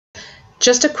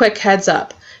Just a quick heads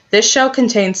up. This show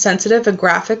contains sensitive and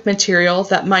graphic material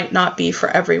that might not be for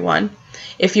everyone.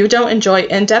 If you don't enjoy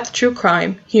in-depth true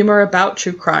crime, humor about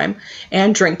true crime,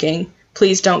 and drinking,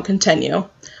 please don't continue.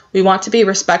 We want to be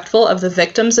respectful of the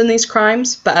victims in these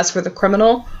crimes, but as for the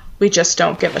criminal, we just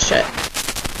don't give a shit.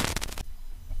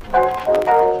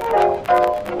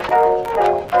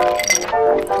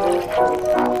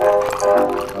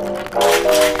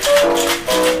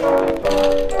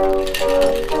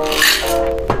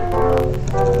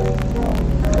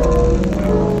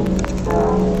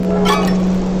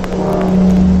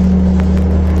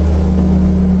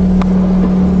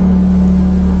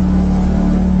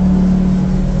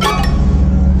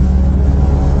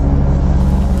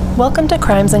 Welcome to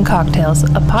Crimes and Cocktails,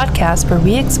 a podcast where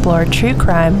we explore true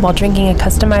crime while drinking a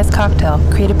customized cocktail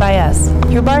created by us,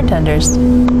 your bartenders.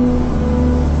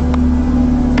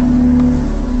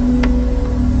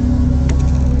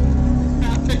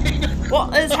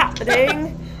 What is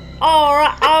happening?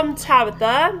 Alright, I'm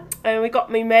Tabitha, and we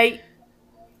got me mate,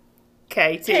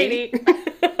 Katie.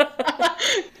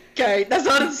 Okay, that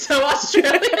sounded so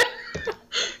Australian.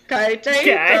 Katie,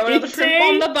 throwing the shrimp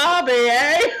on the barbie,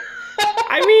 eh?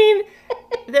 I mean,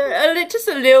 they're just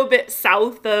a little bit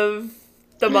south of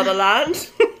the motherland.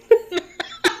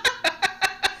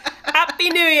 Happy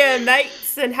New Year,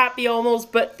 mates, and happy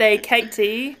almost birthday,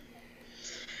 Katie.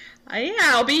 Yeah,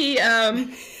 I'll be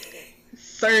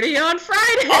 30 on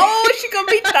Friday. Oh, she's gonna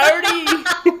be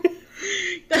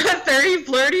 30. 30,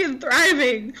 flirty, and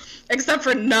thriving. Except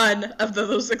for none of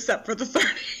those, except for the 30.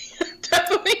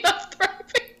 Definitely not thriving.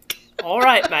 All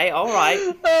right, mate, all right.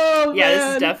 Oh, yeah, man.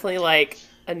 This is definitely like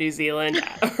a New Zealand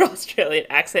or Australian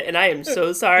accent, and I am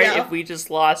so sorry if we just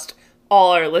lost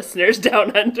all our listeners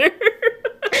down under.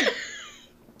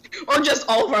 Or just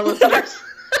all of our listeners.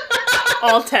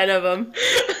 All 10 of them.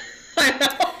 I know.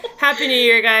 Happy New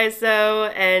Year, guys,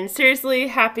 though, and seriously,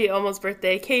 happy almost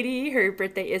birthday, Katie. Her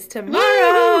birthday is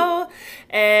tomorrow. Woo!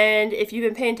 And if you've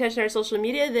been paying attention to our social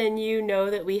media, then you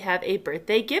know that we have a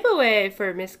birthday giveaway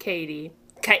for Miss Katie.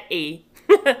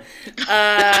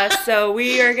 So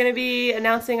we are going to be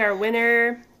announcing our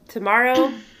winner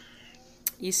tomorrow.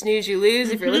 You snooze, you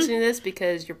lose if you're listening to this,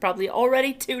 because you're probably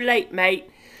already too late, mate.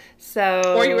 So,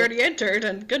 or you already entered,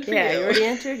 and good for you. Yeah, you already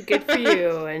entered, good for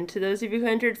you. And to those of you who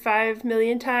entered 5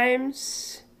 million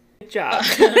times, good job.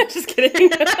 Just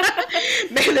kidding.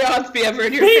 May the odds be ever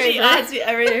in your favor. May the odds be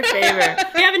ever in your favor.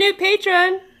 We have a new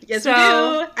patron. Yes, we do.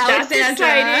 Alexandra. That's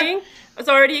exciting. It's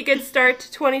already a good start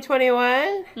to 2021.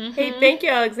 Mm-hmm. Hey, thank you,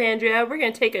 Alexandria. We're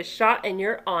going to take a shot in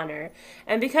your honor.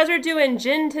 And because we're doing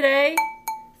gin today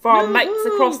for our mates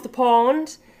across the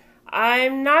pond,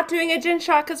 I'm not doing a gin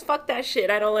shot because fuck that shit.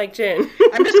 I don't like gin.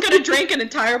 I'm just going to drink an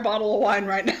entire bottle of wine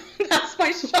right now. That's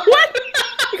my shot. What?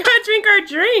 You got to drink our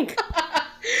drink.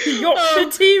 Yorkshire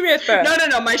Tea Ripper.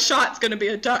 No. My shot's going to be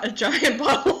a giant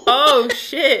bottle. Oh,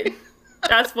 shit.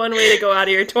 That's one way to go out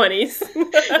of your 20s. You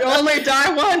only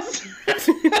die once.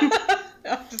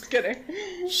 No, just kidding.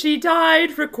 She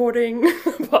died recording a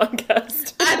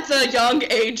podcast. At the young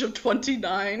age of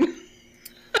 29.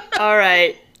 All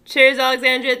right. Cheers,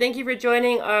 Alexandria. Thank you for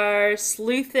joining our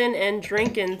sleuthin' and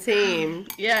drinking team.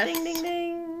 Yes. Ding, ding,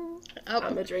 ding. I'm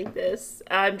going to drink this.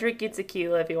 I'm drinking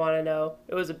tequila if you want to know.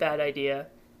 It was a bad idea.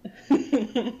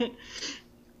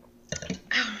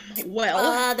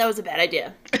 Well. That was a bad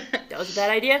idea. That was a bad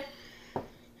idea?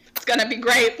 It's going to be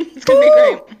great. It's going to be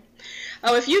great.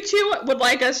 If you too would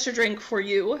like us to drink for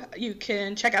you, you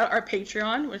can check out our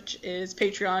Patreon, which is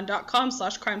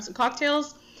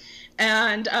patreon.com/crimesandcocktails.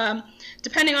 And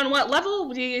depending on what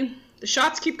level, the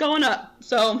shots keep going up.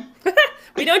 So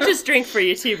we don't just drink for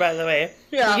you too, by the way.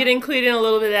 Yeah. You get included in a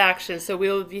little bit of action. So we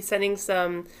will be sending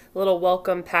some little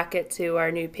welcome packet to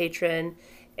our new patron.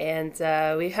 And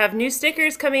we have new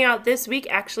stickers coming out this week,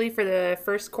 actually, for the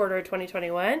first quarter of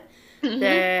 2021.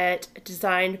 That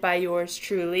designed by yours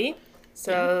truly.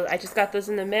 So I just got those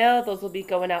in the mail. Those will be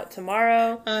going out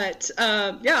tomorrow.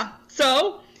 Yeah.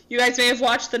 So you guys may have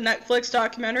watched the Netflix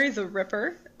documentary, The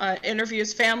Ripper.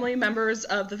 Interviews family members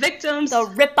of the victims. The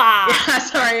Ripper! Yeah,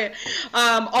 sorry.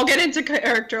 I'll get into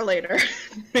character later.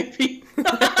 Maybe.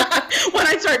 When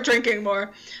I start drinking more.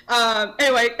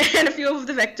 Anyway, and a few of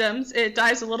the victims. It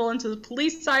dives a little into the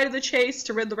police side of the chase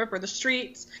to rid the Ripper of the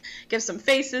streets. Gives some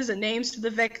faces and names to the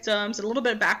victims. And a little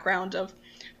bit of background of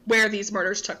where these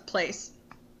murders took place.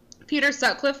 Peter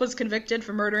Sutcliffe was convicted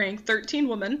for murdering 13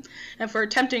 women and for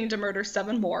attempting to murder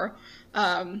 7 more.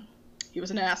 He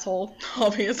was an asshole,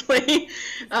 obviously.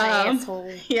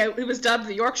 Asshole. Yeah, he was dubbed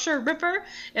the Yorkshire Ripper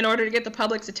in order to get the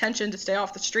public's attention to stay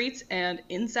off the streets and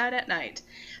inside at night.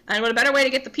 And what a better way to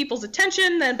get the people's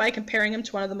attention than by comparing him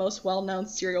to one of the most well-known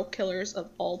serial killers of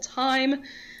all time.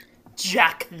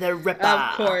 Jack the Ripper.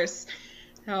 Of course.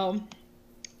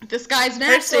 This guy's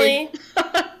nasty.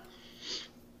 Personally,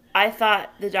 I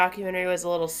thought the documentary was a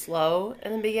little slow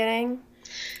in the beginning.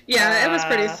 Yeah, it was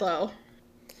pretty slow.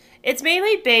 It's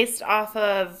mainly based off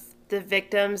of the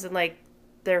victims and, like,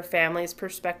 their families'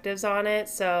 perspectives on it.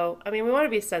 So, I mean, we want to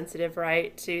be sensitive,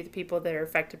 right, to the people that are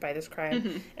affected by this crime.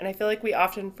 Mm-hmm. And I feel like we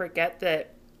often forget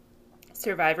that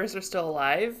survivors are still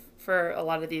alive for a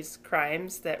lot of these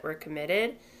crimes that were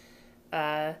committed.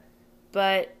 But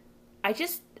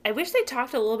I wish they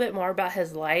talked a little bit more about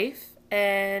his life,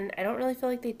 and I don't really feel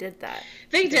like they did that.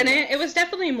 They didn't. It was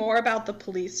definitely more about the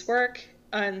police work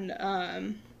and,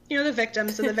 the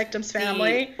victims and the victim's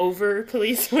family. Over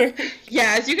police work.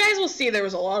 Yeah, as you guys will see, there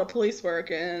was a lot of police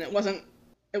work, and it wasn't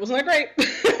that great.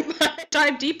 But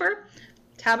dive deeper.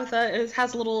 Tabitha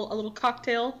has a little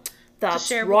cocktail. That's to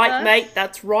share right, with us. Mate.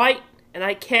 That's right. And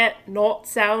I can't not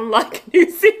sound like a New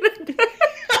Zealander.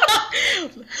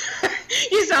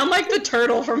 You sound like the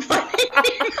turtle from Finding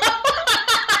Nemo.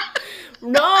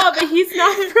 No, but he's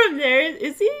not from there,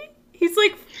 is he? He's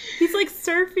like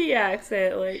surfy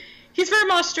accent, like. He's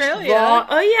from Australia.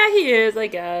 Oh yeah, he is, I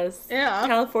guess. Yeah.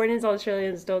 Californians,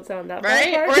 Australians don't sound that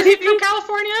right. Or is he from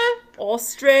California?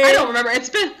 Australia. I don't remember. It's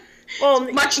been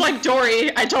much like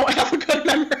Dory. I don't have a good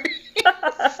memory.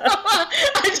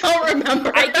 I don't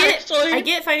remember. I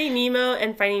get Finding Nemo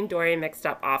and Finding Dory mixed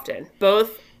up often.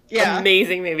 Both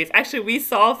amazing movies. Actually, we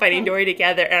saw Finding Dory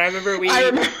together, and I remember we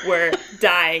were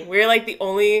dying. We were like the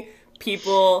only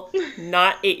people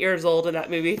not 8 years old in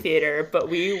that movie theater, but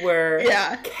we were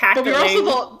cackling. But we were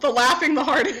also the laughing the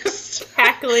hardest.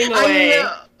 Cackling away.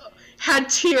 I had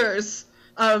tears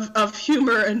of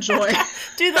humor and joy.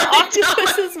 Dude, the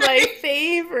octopus is my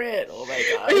favorite. Oh my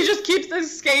god. He just keeps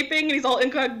escaping and he's all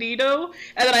incognito.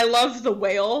 And then I love the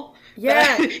whale.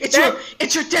 Yeah.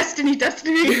 It's your destiny.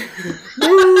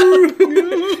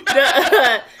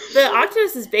 The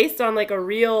octopus is based on, like, a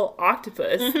real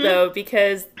octopus, though,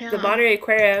 because the Monterey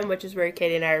Aquarium, which is where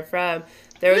Katie and I are from,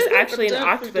 there was actually an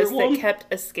octopus that kept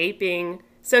escaping.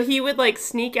 So he would, like,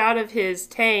 sneak out of his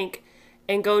tank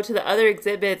and go to the other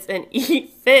exhibits and eat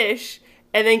fish,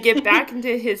 and then get back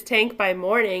into his tank by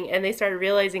morning, and they started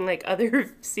realizing, like,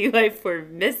 other sea life were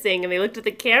missing, and they looked at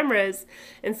the cameras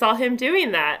and saw him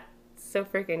doing that. So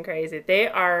freaking crazy. They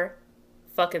are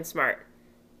fucking smart.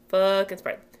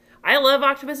 I love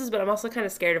octopuses, but I'm also kind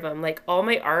of scared of them. Like, all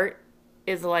my art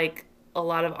is, like, a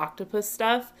lot of octopus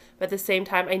stuff, but at the same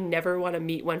time, I never want to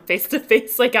meet one face to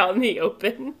face, like, out in the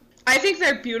open. I think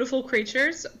they're beautiful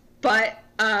creatures, but,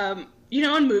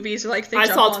 in movies, like, they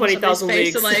jump on 20,000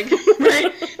 Leagues. And, like,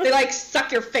 right? They, like,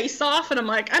 suck your face off, and I'm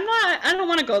like, I don't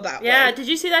want to go that way. Yeah, did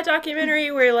you see that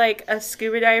documentary where, like, a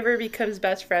scuba diver becomes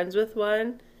best friends with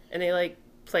one, and they, like,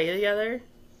 play together?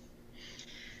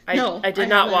 No, I did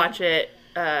not watch it.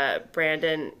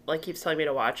 Brandon, like, keeps telling me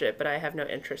to watch it, but I have no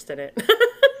interest in it.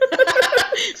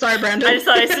 Sorry, Brandon. I just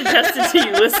thought I suggested to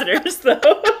you listeners,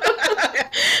 though.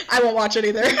 I won't watch it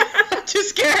either. I'm too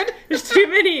scared. There's too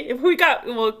many.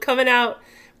 Coming out,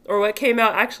 or what came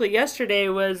out actually yesterday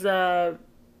was, that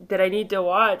I need to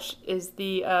watch, is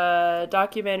the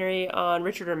documentary on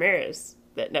Richard Ramirez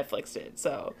that Netflix did,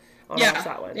 so I'll watch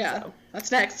that one. Yeah, so.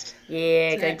 That's next.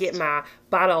 Yeah, gotta get my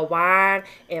bottle of wine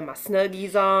and my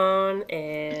Snuggies on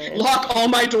and... Lock all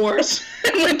my doors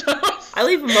and windows. I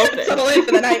leave them open. Settle in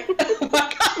for the night. Oh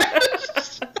my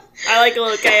gosh. I like a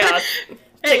little chaos.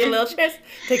 Take a little chance.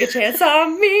 Take a chance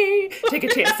on me. Take a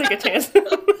chance. Oh,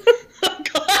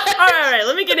 all right,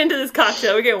 let me get into this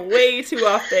cocktail. We're getting way too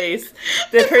off base.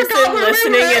 The person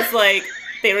listening is like,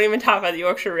 they don't even talk about the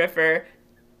Yorkshire Ripper.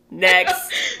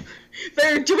 Next.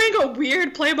 They're doing a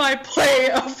weird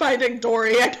play-by-play of Finding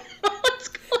Dory. I don't know what's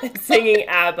going on. Singing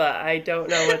ABBA. I don't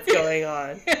know what's going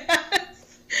on.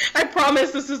 Yes. I promise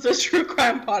this is a true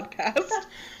crime podcast.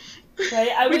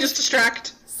 Right, we just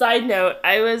distract. Side note,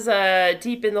 I was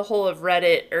deep in the hole of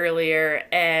Reddit earlier,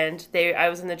 and I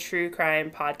was in the true crime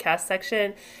podcast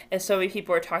section, and so many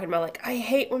people were talking about, like, I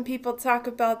hate when people talk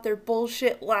about their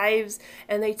bullshit lives,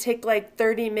 and they take, like,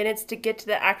 30 minutes to get to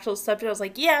the actual subject. I was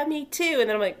like, yeah, me too. And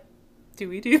then I'm like, do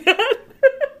we do that?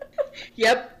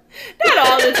 Yep. Not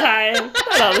all the time.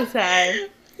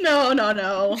 No.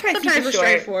 Sometimes we're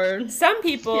straightforward. Some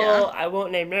people, I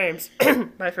won't name names,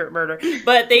 My Favorite Murder,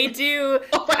 but they do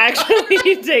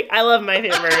actually take, I love My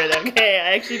Favorite Murder, okay?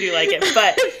 I actually do like it,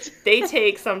 but they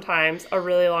take sometimes a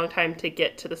really long time to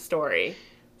get to the story.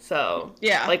 So,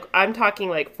 yeah. like, I'm talking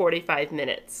like 45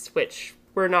 minutes, which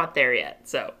we're not there yet.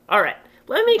 So, all right,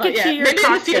 Let me get you your maybe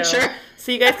cocktail. in the future.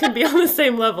 So you guys can be on the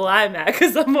same level I'm at,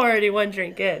 because I'm already one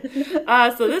drink in.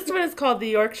 So this one is called the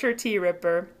Yorkshire Tea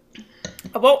Ripper.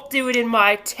 I won't do it in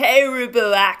my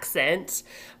terrible accent,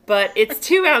 but it's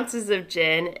 2 ounces of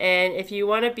gin, and if you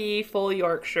want to be full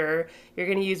Yorkshire, you're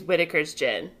going to use Whitaker's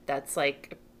gin. That's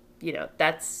like,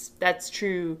 that's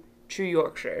true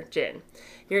Yorkshire gin.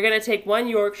 You're going to take 1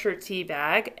 Yorkshire tea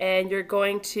bag, and you're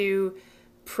going to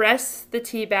press the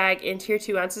tea bag into your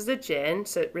 2 ounces of gin,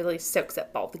 so it really soaks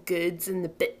up all the goods and the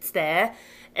bits there.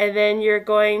 And then you're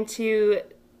going to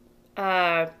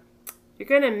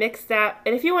mix that.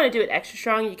 And if you want to do it extra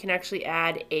strong, you can actually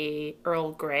add a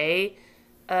Earl Grey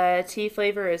tea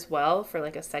flavor as well for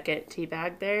like a second tea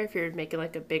bag there. If you're making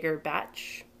like a bigger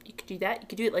batch, you could do that. You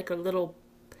could do it like a little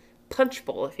punch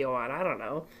bowl if you want. I don't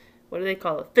know. What do they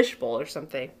call it? Fish bowl or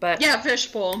something. But yeah,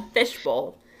 fish bowl. Fish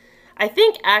bowl. I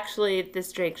think actually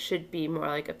this drink should be more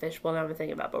like a fish bowl now I'm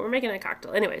thinking about, but we're making a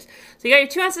cocktail. Anyways, so you got your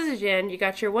 2 ounces of gin, you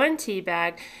got your 1 tea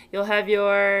bag, you'll have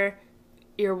your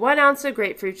 1 ounce of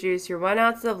grapefruit juice, your 1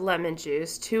 ounce of lemon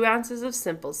juice, 2 ounces of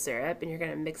simple syrup, and you're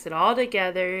going to mix it all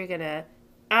together. You're going to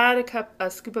add a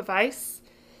scoop of ice,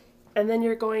 and then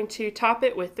you're going to top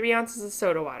it with 3 ounces of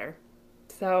soda water.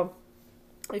 So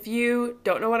if you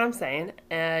don't know what I'm saying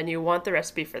and you want the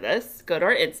recipe for this, go to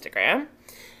our Instagram.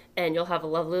 And you'll have a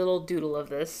lovely little doodle of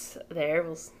this there.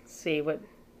 We'll see what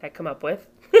I come up with.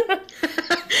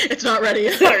 It's not ready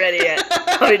yet. It's not ready yet.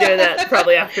 I'll be doing that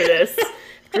probably after this.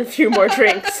 For a few more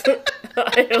drinks.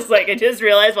 I just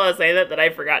realized while I was saying that I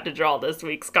forgot to draw this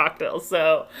week's cocktail.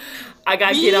 So I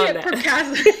got to get on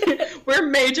that. We're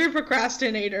major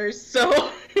procrastinators. So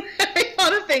a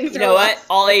lot of things. You know what?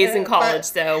 All A's in college,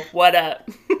 so what up?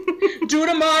 Do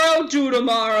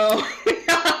tomorrow.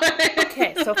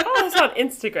 Okay, so follow us on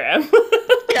Instagram.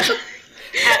 Yeah.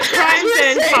 At Crimes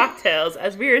and Cocktails.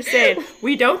 As we were saying,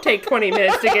 we don't take 20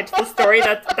 minutes to get to the story.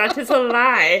 That is a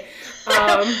lie.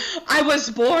 I was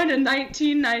born in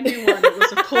 1991. It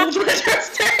was a cold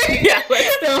winter's day. Yeah,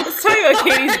 let's talk about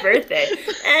Katie's birthday.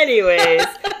 Anyways,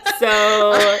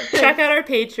 so check out our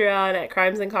Patreon at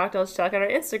Crimes and Cocktails. Check out our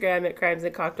Instagram at Crimes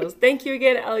and Cocktails. Thank you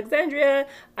again, Alexandria.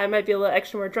 I might be a little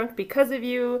extra more drunk because of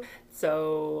you.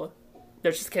 So... No,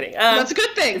 just kidding. That's a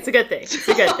good thing. It's a good thing. It's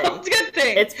a good thing. It's a good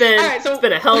thing. It's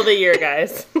been a hell of a year,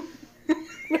 guys.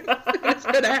 It's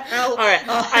been a hell, All right.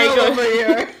 of a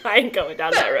year. I ain't going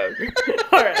down that road.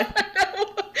 All right.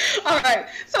 All right.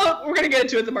 So we're gonna get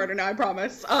into the murder now. I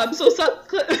promise. So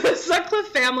the Sutcliffe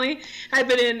family had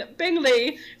been in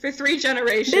Bingley for 3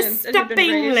 generations. Mr.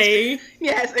 Bingley.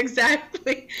 Yes,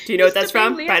 exactly. Do you know what that's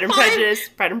Bingley from? Pride and Prejudice.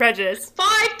 Pride and Prejudice.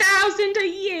 5,000 a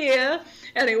year.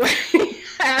 Anyway,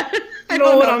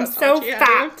 Lord, I'm so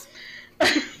fat.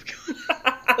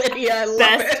 Lydia, I love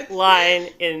Best it. line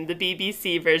in the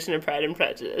BBC version of Pride and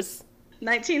Prejudice.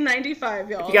 1995,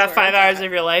 y'all. If you got 5 hours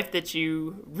of your life that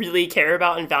you really care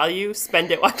about and value,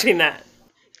 spend it watching that.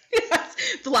 Yes,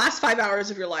 the last 5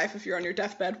 hours of your life, if you're on your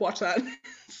deathbed, watch that.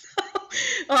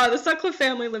 The Sutcliffe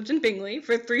family lived in Bingley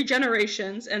for 3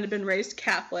 generations and had been raised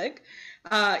Catholic.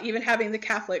 Even having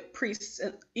Catholic priests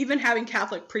in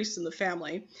the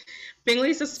family.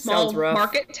 Bingley's a small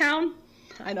market town.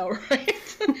 I know,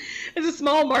 right? It's a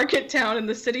small market town in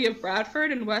the city of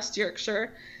Bradford in West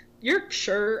Yorkshire.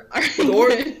 Yorkshire,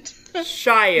 England.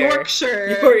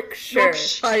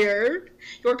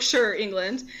 Yorkshire,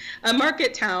 England. A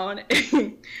market town.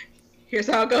 Here's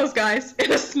how it goes, guys.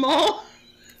 In a small...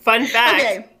 Fun fact.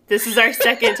 Okay. This is our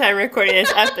second time recording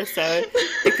this episode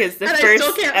because the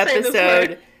first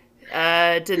episode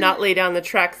did not lay down the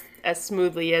tracks as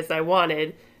smoothly as I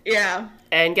wanted. Yeah.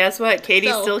 And guess what? Katie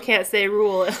still can't say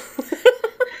rule.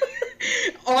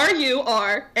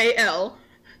 R-U-R-A-L.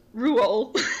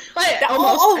 Rule.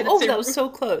 That was so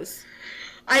close.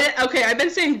 I've been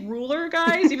saying ruler,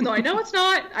 guys, even though I know it's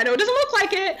not. I know it doesn't look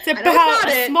like it. It's about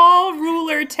a small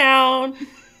ruler town,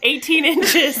 18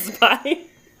 inches by...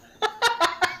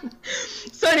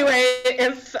 So anyway,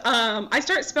 if I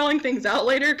start spelling things out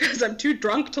later because I'm too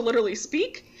drunk to literally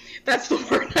speak, that's the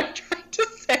word I'm trying to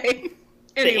say.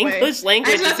 Anyway, the English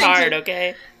language is hard,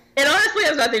 okay? It honestly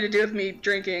has nothing to do with me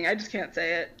drinking. I just can't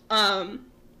say it.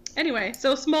 Anyway,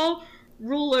 so small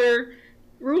ruler,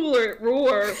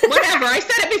 whatever. I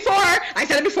said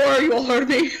it before. You all heard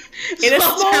me. In a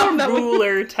small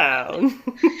ruler town.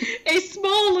 A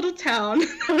small little town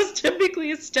that was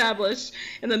typically established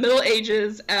in the Middle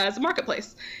Ages as a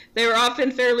marketplace. They were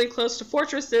often fairly close to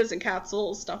fortresses and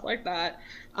castles, stuff like that.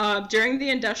 During the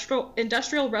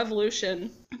Industrial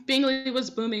Revolution, Bingley was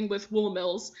booming with wool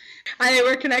mills. They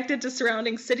were connected to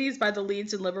surrounding cities by the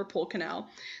Leeds and Liverpool Canal.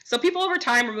 So people over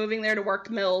time were moving there to work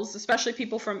mills, especially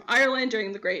people from Ireland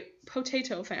during the Great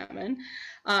potato famine.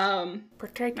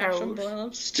 Potatoes.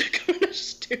 Boiled stick in a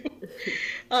stew.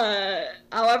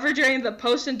 However, during the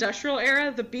post-industrial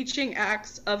era, the beaching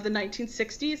acts of the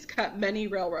 1960s cut many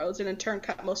railroads and in turn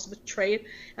cut most of the trade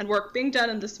and work being done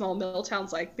in the small mill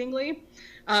towns like Bingley.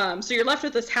 So you're left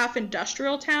with this half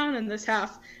industrial town and this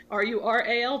half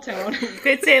RURAL town. You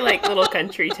could say like little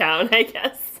country town, I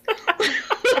guess.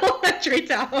 Little country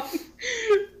town.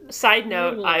 Side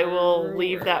note, I will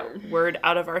leave that word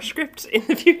out of our script in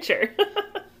the future.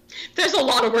 There's a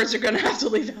lot of words you're going to have to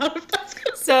leave out if that's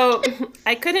good. So,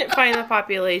 I couldn't find the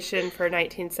population for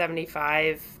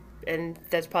 1975, and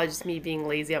that's probably just me being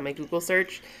lazy on my Google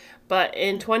search. But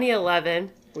in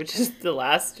 2011, which is the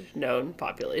last known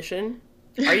population,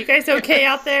 are you guys okay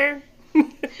out there?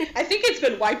 I think it's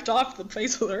been wiped off the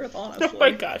face of the earth, honestly. Oh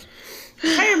my gosh.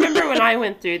 I remember when I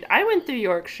went through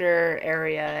Yorkshire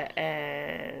area,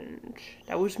 and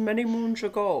that was many moons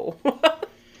ago.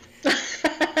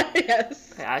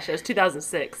 Yes. Gosh, it was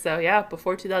 2006, so yeah,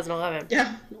 before 2011.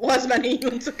 Yeah, it was many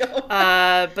moons ago.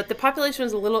 But the population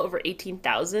was a little over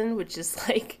 18,000, which is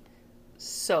like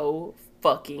so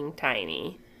fucking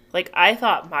tiny. Like, I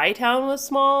thought my town was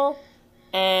small,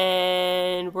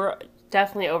 and we're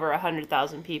definitely over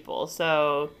 100,000 people,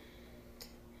 so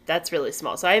that's really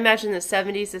small. So I imagine in the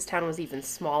 70s this town was even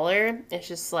smaller. It's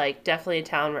just like definitely a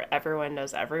town where everyone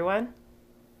knows everyone.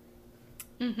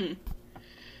 Mm-hmm.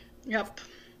 Yep.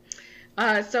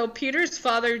 So Peter's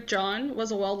father, John,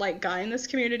 was a well-liked guy in this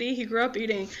community. He grew up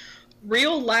eating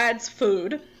real lad's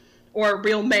food, or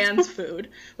real man's food,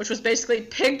 which was basically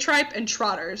pig tripe and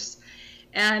trotters.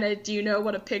 And do you know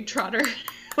what a pig trotter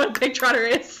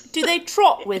is? Do they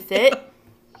trot with it?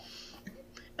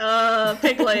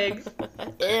 Pig legs.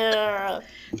 Yeah.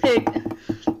 Pig.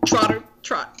 Trotter.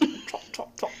 Trot.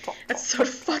 Trot. That's so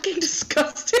fucking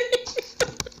disgusting.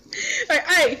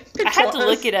 I had to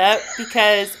look it up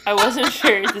because I wasn't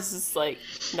sure. This is like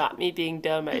not me being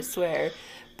dumb, I swear.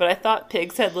 But I thought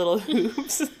pigs had little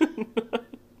hooves.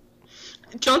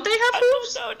 Don't they have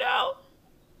hooves? Oh no.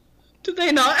 Do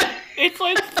they not? It's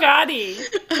like fatty.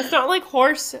 It's not like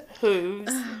horse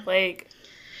hooves. Like.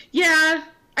 Yeah,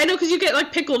 I know, because you get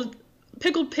like pickled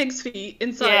pig's feet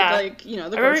inside, like, you know,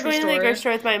 the grocery store. I remember going to the grocery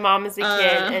store with my mom as a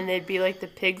kid, and they'd be like the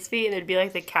pig's feet, and there'd be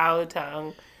like the cow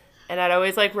tongue. And I'd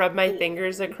always, like, rub my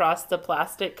fingers across the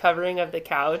plastic covering of the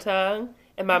cow tongue.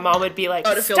 And my mom would be like,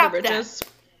 to feel the ridges.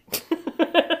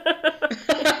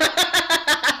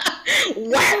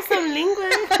 Whack! Some lingua.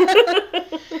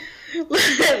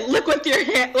 Look with your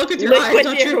hand. Look with your eyes,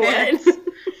 not your hands.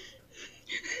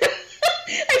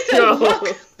 I said, look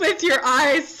with your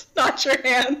eyes, not your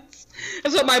hands.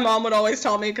 That's what my mom would always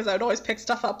tell me, because I would always pick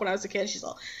stuff up when I was a kid. She's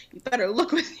all, you better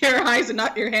look with your eyes and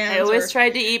not your hands. I always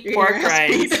tried to eat pork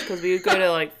rinds, because we would go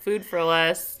to, like, Food for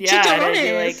Less. Yeah, and I'd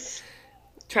be, like,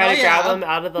 try to grab them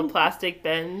out of the plastic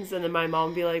bins, and then my mom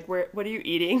would be like, what are you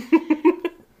eating?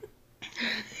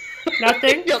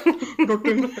 Nothing? Yep.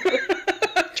 Nothing.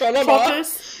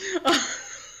 Trotters.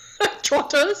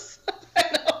 I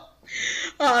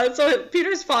know. So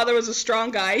Peter's father was a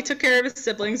strong guy. He took care of his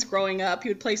siblings growing up. He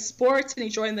would play sports, and he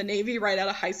joined the Navy right out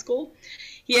of high school.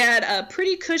 He had a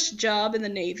pretty cush job in the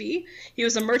Navy. He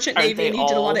was a merchant Navy, and he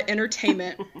did a lot of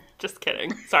entertainment. Just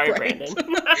kidding. Sorry, Brandon. Sorry.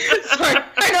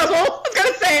 I know. I was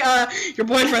going to say, your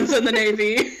boyfriend's in the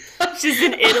Navy. She's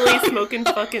in Italy smoking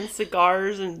fucking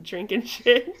cigars and drinking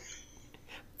shit.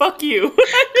 Fuck you.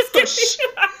 I'm just kidding.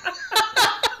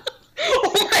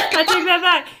 Oh my God. I take that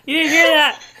back. You didn't hear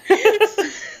that.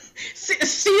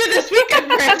 See you this weekend,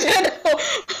 Brandon.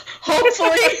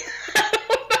 Hopefully. I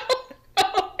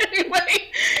don't know.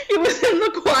 Anyway, he was in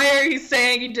the choir. He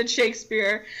sang. He did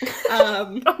Shakespeare.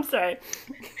 I'm sorry.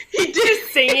 He did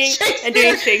singing and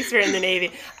doing Shakespeare in the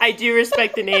Navy. I do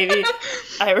respect the Navy.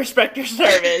 I respect your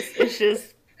service. It's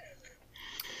just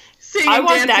singing, I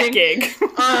want dancing. That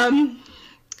gig.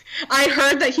 I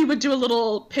heard that he would do a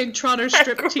little pig trotter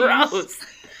striptease.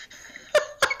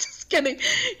 I'm just kidding.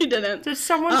 He didn't. Did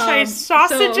someone say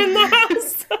sausage in the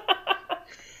house?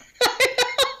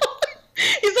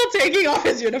 He's still taking off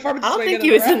his uniform. I don't think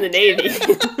he was in the Navy.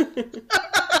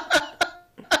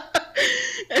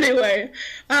 Anyway,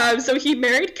 so he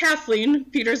married Kathleen,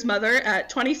 Peter's mother, at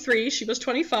 23. She was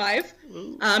 25.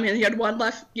 And he had one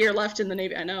year left in the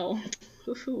Navy. I know.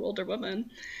 Ooh, older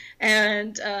woman.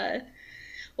 And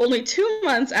only 2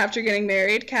 months after getting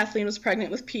married, Kathleen was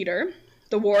pregnant with Peter.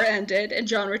 The war ended, and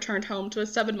John returned home to his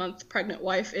 7-month pregnant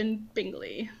wife in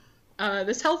Bingley.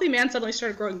 This healthy man suddenly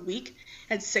started growing weak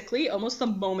and sickly almost the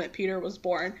moment Peter was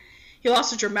born. He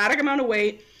lost a dramatic amount of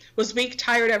weight, was weak,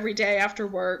 tired every day after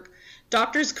work.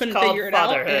 Doctors couldn't figure it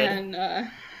out, and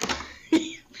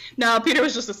No, Peter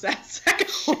was just a sad sack of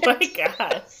shit. Oh my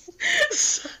god.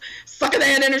 Sucking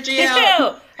that energy out.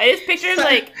 Ew. I just picture him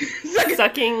like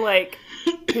sucking like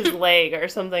his leg or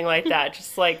something like that,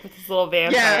 just like with his little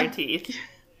vampire teeth.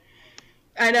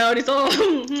 I know, and he's all.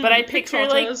 But I picture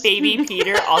like baby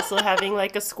Peter also having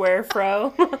like a square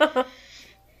fro.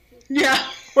 Yeah.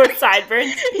 Or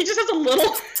sideburns. He just has a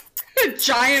little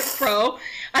giant fro.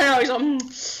 I know, he's all,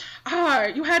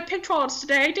 you had pig trotters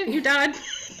today, didn't you, Dad?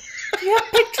 You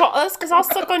have pig trotters? Because I'll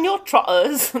suck on your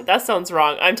trotters. That sounds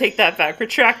wrong. I take that back.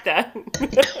 Retract that.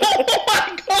 Oh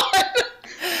my god!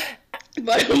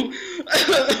 But,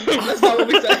 that's not what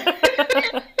we said.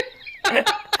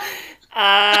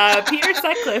 Peter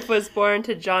Sutcliffe was born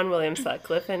to John William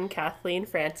Sutcliffe and Kathleen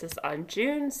Francis on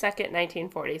June 2nd,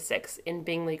 1946 in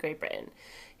Bingley, Great Britain.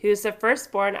 He was the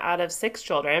firstborn out of 6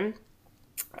 children,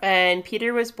 and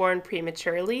Peter was born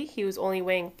prematurely. He was only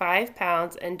weighing 5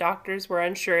 pounds, and doctors were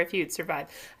unsure if he would survive.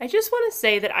 I just want to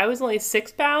say that I was only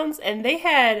 6 pounds, and they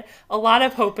had a lot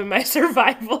of hope in my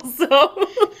survival, so...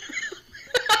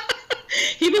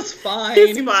 He was fine.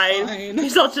 He's fine.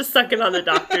 He's all just sucking on the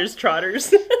doctor's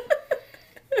trotters.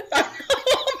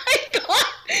 Oh my god!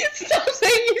 Stop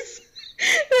saying he's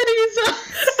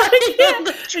I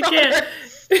can't.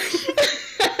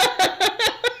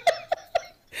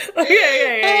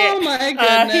 Okay. Oh my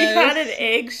goodness. He had an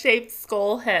egg-shaped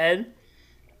skull head.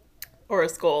 Or a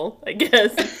skull, I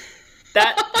guess.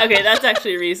 That's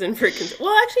actually a reason for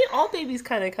well, actually, all babies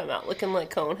kind of come out looking like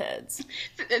cone heads.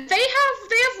 They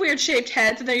have weird shaped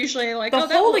heads, and they're usually like, the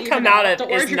hole they come out of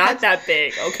is not that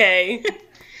big, okay?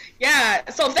 Yeah,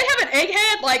 so if they have an egg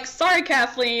head, like, sorry,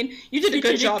 Kathleen, you did a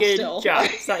good job still.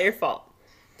 It's not your fault.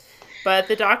 But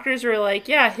the doctors were like,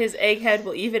 yeah, his egg head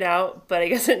will even out, but I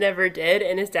guess it never did,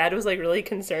 and his dad was, like, really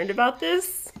concerned about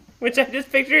this, which I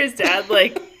just picture his dad,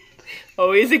 like,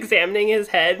 always examining his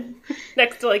head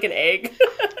next to, like, an egg.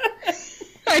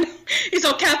 I know. He's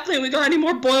all, Kathleen, we got any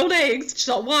more boiled eggs? She's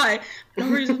all, why? No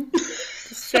reason.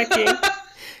 Just checking.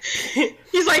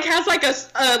 He's like, has like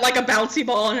a bouncy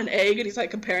ball and an egg, and he's like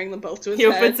comparing them both to his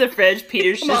head. He opens the head. fridge,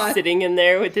 Peter's just sitting in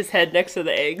there with his head next to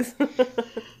the eggs.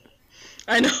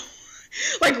 I know.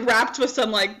 Like, wrapped with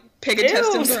some, like, pig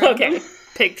intestines around okay. them.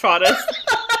 Pig trotters.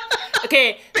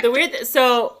 Okay,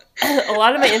 so a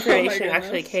lot of my information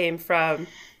actually came from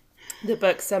the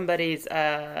book Somebody's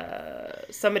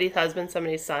Husband,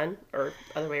 Somebody's Son, or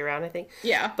other way around, I think.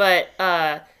 Yeah. But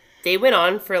they went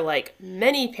on for, like,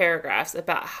 many paragraphs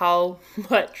about how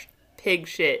much pig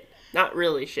shit, not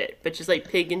really shit, but just, like,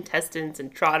 pig intestines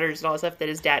and trotters and all that stuff that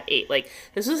his dad ate. Like,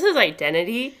 this was his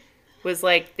identity, was,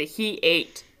 like, that he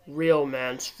ate real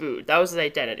man's food. That was his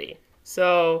identity.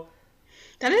 So...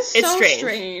 That is so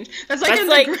strange. That's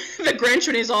like the Grinch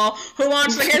when he's all, who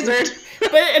wants the gizzard?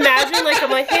 But imagine, like,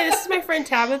 I'm like, hey, this is my friend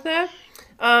Tabitha.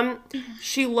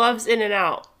 She loves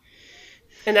In-N-Out.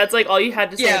 And that's, like, all you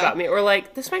had to say about me. Or,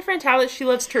 like, this is my friend Tabitha, she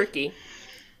loves turkey.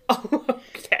 Oh,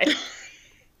 okay.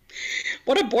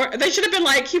 What a they should have been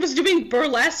like, he was doing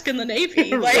burlesque in the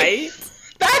Navy. Like, right?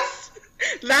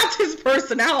 That's his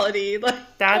personality.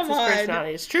 Like, that's his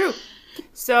personality. It's true.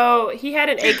 So, he had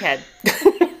an egghead.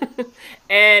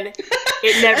 And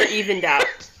it never evened out.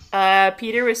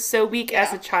 Peter was so weak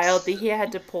as a child that he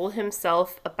had to pull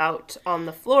himself about on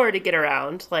the floor to get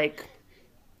around. Like,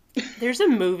 there's a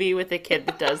movie with a kid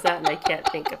that does that, and I can't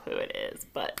think of who it is.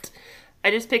 But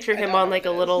I just picture him on, like,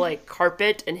 a little, like,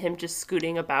 carpet and him just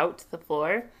scooting about the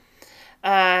floor.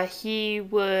 He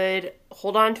would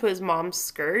hold on to his mom's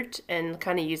skirt and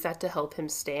kind of use that to help him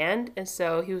stand. And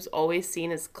so he was always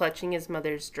seen as clutching his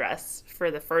mother's dress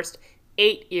for the first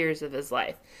 8 years of his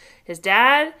life. His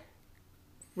dad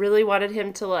really wanted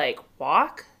him to, like,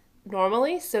 walk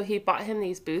normally, so he bought him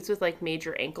these boots with, like,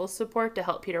 major ankle support to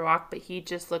help Peter walk, but he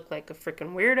just looked like a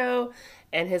freaking weirdo,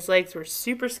 and his legs were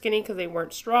super skinny because they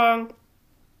weren't strong,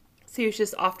 so he was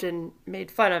just often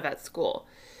made fun of at school.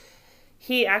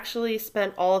 He actually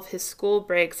spent all of his school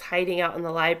breaks hiding out in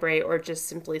the library or just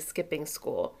simply skipping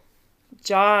school.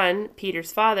 John,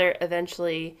 Peter's father,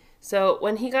 eventually... So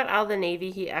when he got out of the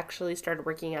Navy, he actually started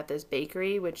working at this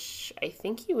bakery, which I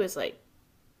think he was, like,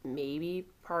 maybe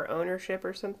part ownership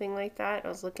or something like that. I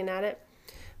was looking at it.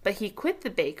 But he quit the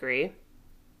bakery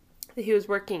that he was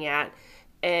working at,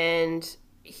 and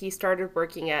he started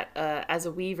working at as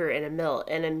a weaver in a mill.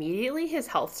 And immediately his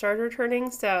health started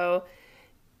returning, so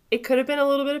it could have been a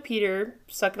little bit of Peter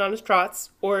sucking on his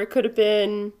trots, or it could have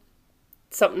been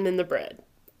something in the bread.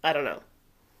 I don't know.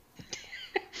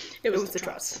 It was the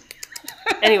trots.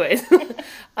 Anyways,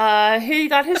 he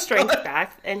got his strength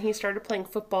back, and he started playing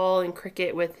football and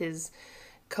cricket with his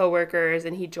coworkers,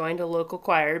 and he joined a local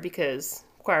choir because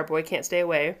choir boy can't stay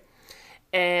away.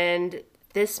 and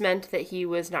this meant that he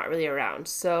was not really around.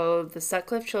 So the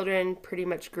Sutcliffe children pretty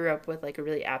much grew up with like a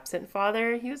really absent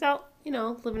father. He was out,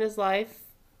 living his life.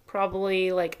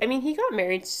 Probably like, I mean, he got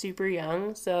married super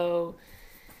young, so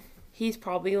he's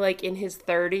probably like in his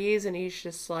 30s, and he's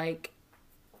just like,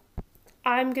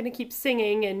 I'm gonna keep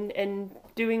singing and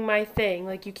doing my thing.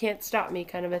 Like, you can't stop me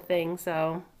kind of a thing.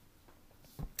 So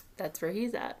that's where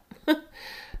he's at.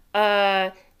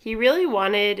 He really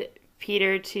wanted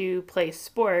Peter to play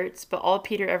sports, but all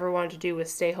Peter ever wanted to do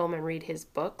was stay home and read his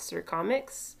books or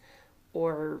comics,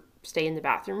 or stay in the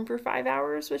bathroom for 5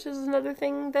 hours, which is another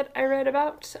thing that I read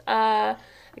about. I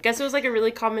guess it was like a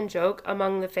really common joke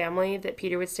among the family that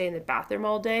Peter would stay in the bathroom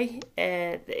all day,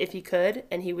 and if he could,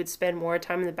 and he would spend more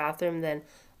time in the bathroom than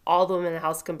all the women in the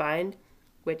house combined,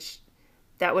 which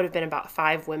that would have been about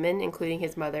 5 women, including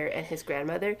his mother and his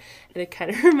grandmother. And it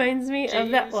kind of reminds me of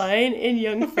that line in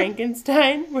Young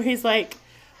Frankenstein where he's like,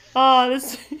 oh,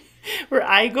 this, where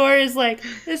Igor is like,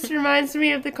 this reminds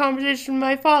me of the conversation with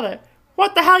my father.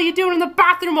 What the hell are you doing in the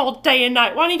bathroom all day and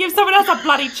night? Why don't you give someone else a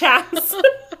bloody chance?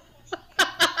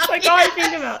 It's like all I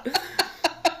think about.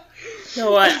 You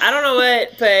know what? I don't know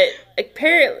what, but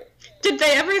apparently... Did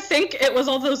they ever think it was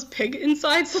all those pig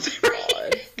insides that they were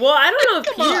eating? Well, I don't know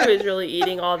if Peter was really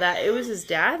eating all that. It was his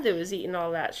dad that was eating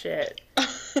all that shit.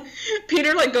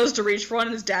 Peter, like, goes to reach for one,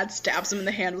 and his dad stabs him in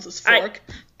the hand with his fork.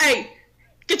 Hey,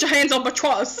 get your hands off my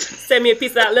trust. Send me a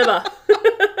piece of that liver.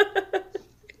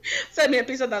 Send me a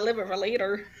piece of that liver for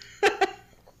later.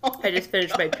 I just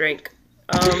finished my drink.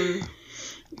 I'm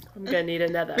gonna need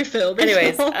another. Refill.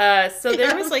 Anyways, so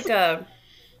there was like a...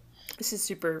 This is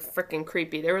super freaking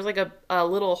creepy. There was like a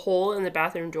little hole in the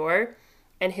bathroom door,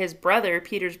 and his brother,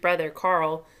 Peter's brother,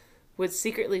 Carl, would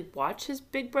secretly watch his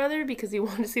big brother because he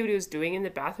wanted to see what he was doing in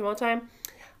the bathroom all the time.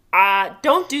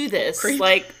 Don't do this. Creep.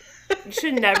 Like, you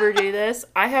should never do this.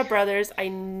 I have brothers.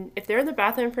 If they're in the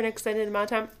bathroom for an extended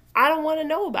amount of time, I don't want to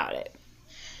know about it.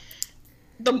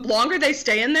 The longer they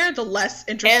stay in there, the less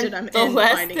interested I'm in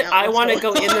finding out. I want to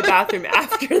go in the bathroom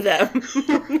after them.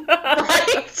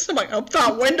 Right? I'm like, oh,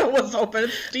 that window was open.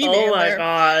 It's steamy in there. Oh my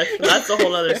gosh. That's a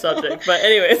whole other subject. But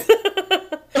anyways.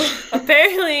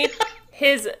 Apparently,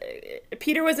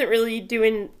 Peter wasn't really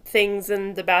doing things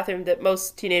in the bathroom that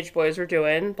most teenage boys were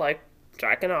doing, like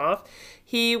jacking off.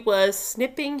 He was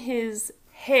snipping his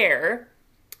hair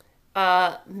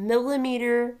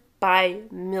millimeter by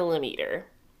millimeter.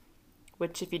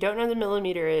 Which, if you don't know what the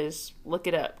millimeter is, look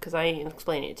it up, because I ain't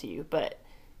explaining it to you. But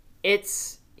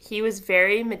he was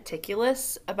very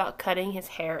meticulous about cutting his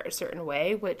hair a certain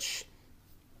way, which,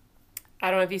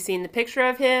 I don't know if you've seen the picture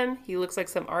of him. He looks like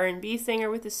some R&B singer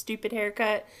with a stupid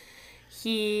haircut.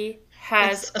 He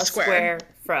has a square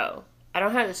fro. I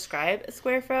don't know how to describe a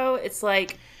square fro. It's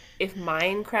like if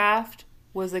Minecraft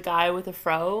was a guy with a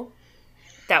fro,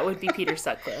 that would be Peter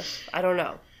Sutcliffe. I don't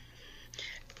know.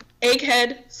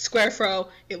 Egghead, square fro.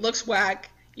 It looks whack.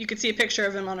 You can see a picture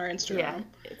of him on our Instagram. Yeah,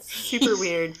 it's super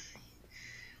weird.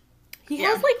 He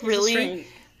has like really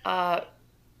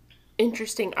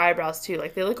interesting eyebrows too.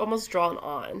 Like they look almost drawn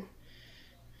on.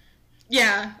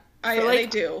 Yeah, they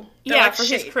do. They're yeah, like for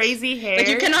shaped. His crazy hair. Like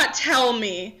you cannot tell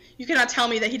me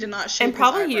that he did not shape and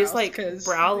probably his use like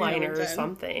brow eyebrows, liner or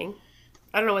something.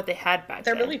 I don't know what they had back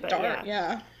then. They're really dark.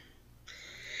 Yeah.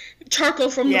 Charcoal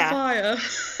from the fire.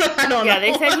 I don't know. Yeah,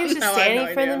 they said he was just standing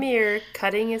in front of the mirror,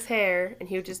 cutting his hair, and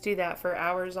he would just do that for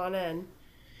hours on end.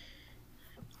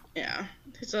 Yeah,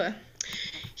 he's a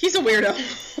weirdo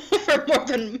for more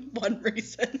than one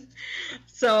reason.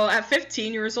 So at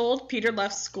 15 years old, Peter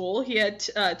left school. He had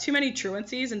too many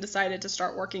truancies and decided to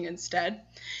start working instead.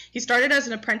 He started as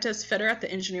an apprentice fitter at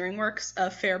the engineering works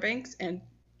of Fairbanks and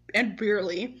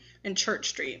Brearley in Church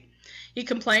Street. He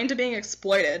complained of being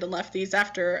exploited and left these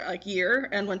after a year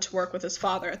and went to work with his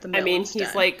father at the mill instead.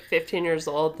 He's like 15 years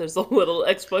old. There's a little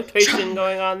exploitation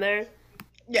going on there.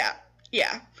 Yeah.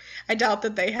 I doubt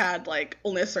that they had like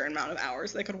only a certain amount of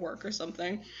hours they could work or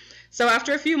something. So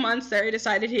after a few months there, he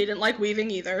decided he didn't like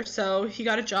weaving either, so he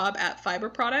got a job at Fiber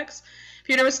Products.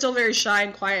 Peter was still very shy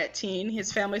and quiet teen.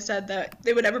 His family said that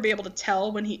they would never be able to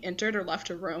tell when he entered or left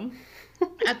a room.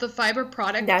 At the Fiber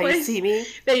Product now place, you see me.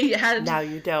 They had. Now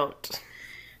you don't.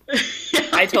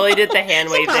 I totally did the hand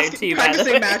wave there too.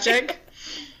 Practicing magic.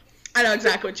 I know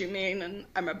exactly what you mean, and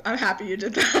I'm happy you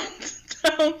did that.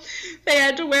 So they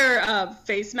had to wear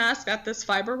face masks at this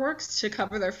Fiberworks to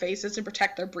cover their faces and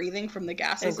protect their breathing from the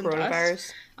gases and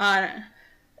dust. And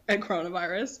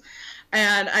coronavirus.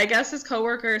 And I guess his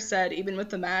coworker said even with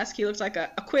the mask, he looks like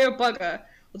a queer bugger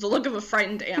with the look of a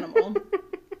frightened animal.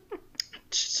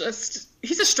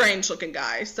 He's a strange looking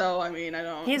guy, so I mean, I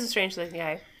don't. He's a strange looking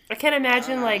guy. I can't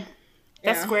imagine like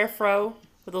That Yeah. square fro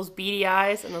with those beady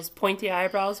eyes and those pointy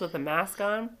eyebrows with a mask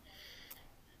on.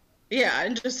 Yeah,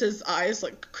 and just his eyes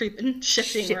like creeping,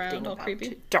 shifting around, all about,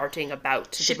 creepy. darting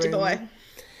about the Shifty room. boy.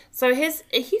 So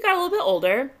he got a little bit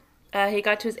older. He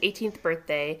got to his 18th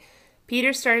birthday.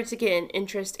 Peter started to get an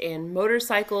interest in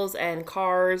motorcycles and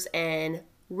cars and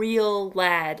real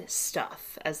lad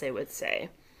stuff, as they would say.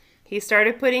 He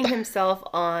started putting himself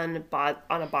on a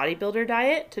bodybuilder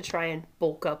diet to try and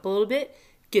bulk up a little bit,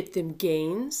 get them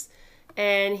gains.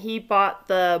 And he bought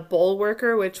the Bull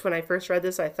Worker, which when I first read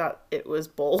this, I thought it was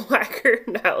Bull Whacker.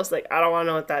 And I was like, I don't want to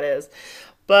know what that is.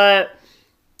 But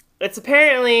it's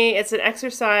an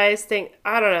exercise thing.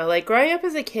 I don't know. Like, growing up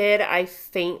as a kid, I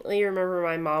faintly remember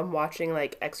my mom watching,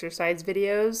 like, exercise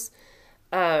videos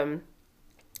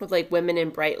with, like, women in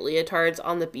bright leotards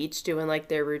on the beach doing, like,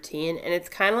 their routine. And it's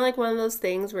kind of like one of those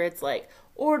things where it's like,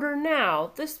 order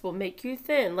now. This will make you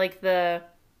thin. Like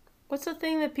what's the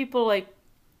thing that people, like,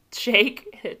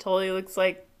 shake? It totally looks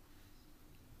like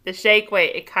the shake.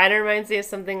 Wait, it kind of reminds me of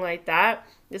something like that.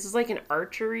 This is, like, an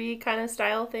archery kind of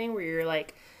style thing where you're,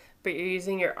 like, but you're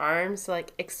using your arms to,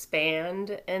 like,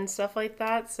 expand and stuff like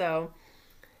that. So,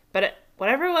 but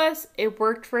whatever it was, it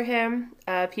worked for him.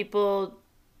 People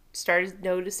started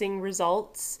noticing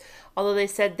results. Although they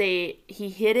said he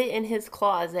hid it in his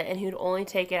closet and he would only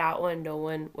take it out when no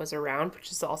one was around,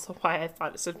 which is also why I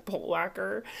thought it said Bull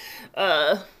Whacker.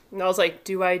 And I was like,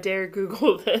 do I dare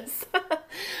Google this?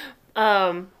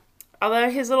 Although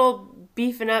his little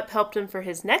beefing up helped him for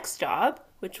his next job,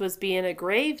 which was being a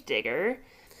grave digger.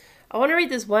 I want to read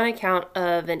this one account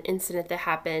of an incident that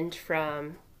happened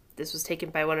this was taken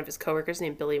by one of his coworkers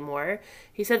named Billy Moore.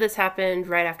 He said this happened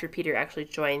right after Peter actually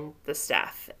joined the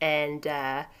staff. And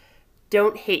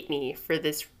don't hate me for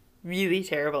this really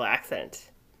terrible accent.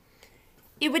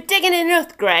 He were digging an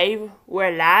earth grave, were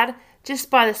a lad, just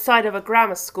by the side of a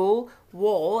grammar school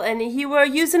wall, and he were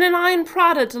using an iron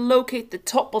prodder to locate the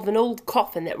top of an old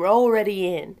coffin that were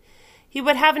already in. He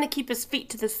would having to keep his feet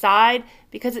to the side,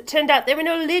 because it turned out there were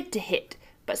no lid to hit,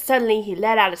 but suddenly he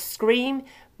let out a scream,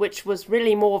 which was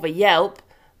really more of a yelp.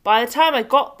 By the time I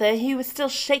got there, he was still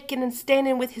shaking and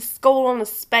standing with his skull on a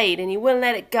spade, and he wouldn't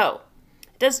let it go.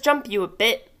 It does jump you a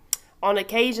bit. On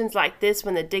occasions like this,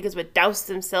 when the diggers would douse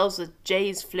themselves with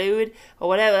Jay's fluid, or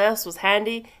whatever else was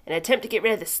handy, and attempt to get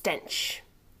rid of the stench.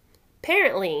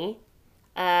 Apparently,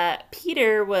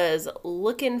 Peter was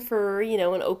looking for,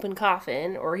 an open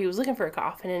coffin, or he was looking for a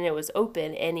coffin and it was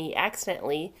open, and he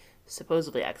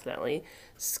supposedly accidentally,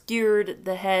 skewered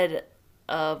the head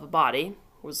of a body,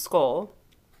 was a skull,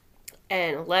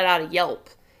 and let out a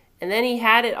yelp. And then he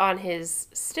had it on his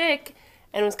stick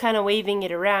and was kind of waving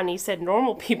it around. He said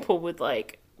normal people would,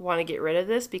 like, want to get rid of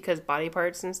this because body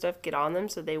parts and stuff get on them,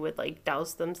 so they would, like,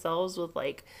 douse themselves with,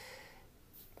 like,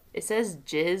 it says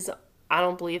jizz. I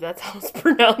don't believe that's how it's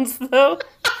pronounced, though.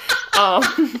 No,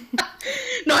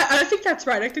 I think that's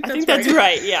right. I think that's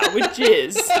right, yeah, with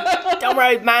jizz. Don't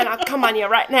worry, man, I'll come on you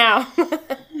right now.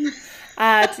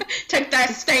 Take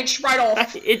that stench right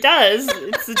off. It does.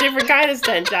 It's a different kind of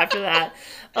stench after that.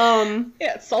 Yeah,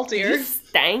 it's saltier.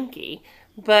 Stanky.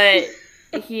 But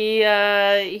he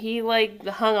like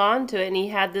hung on to it, and he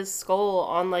had this skull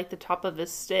on, like, the top of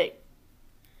his stick.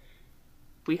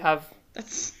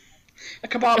 That's a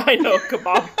kebab. I know,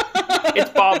 kebab.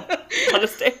 It's Bob on a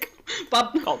stick.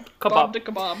 Bob. Called kebab. Bob the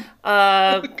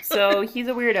kebab. So he's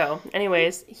a weirdo.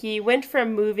 Anyways, he moved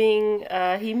from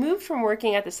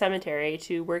working at the cemetery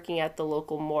to working at the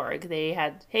local morgue. They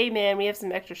had, hey man, we have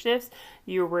some extra shifts.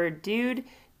 You were a dude.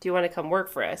 Do you want to come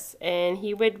work for us? And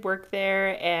he would work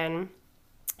there, and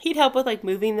he'd help with, like,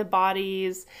 moving the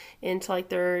bodies into, like,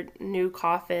 their new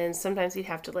coffins. Sometimes he'd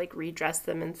have to, like, redress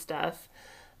them and stuff.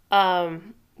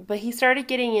 But he started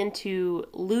getting into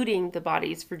looting the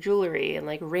bodies for jewelry and,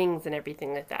 like, rings and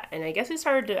everything like that. And I guess he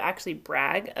started to actually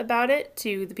brag about it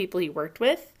to the people he worked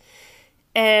with.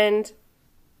 And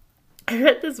I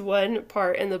read this one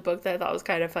part in the book that I thought was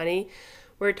kind of funny,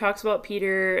 where it talks about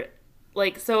Peter,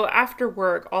 like, so after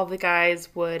work, all the guys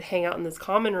would hang out in this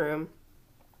common room,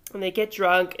 and they get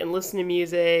drunk and listen to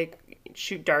music,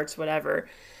 shoot darts, whatever.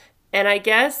 And I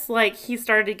guess, like, he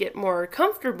started to get more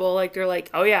comfortable. Like, they're like,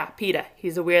 oh yeah, Peter,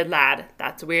 he's a weird lad.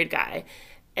 That's a weird guy.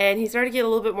 And he started to get a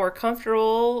little bit more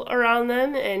comfortable around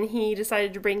them, and he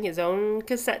decided to bring his own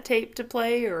cassette tape to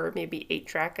play, or maybe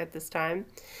 8-track at this time,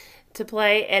 to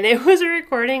play. And it was a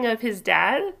recording of his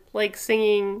dad, like,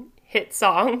 singing hit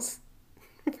songs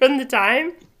from the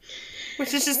time.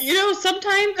 Which is just...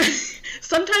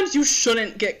 sometimes you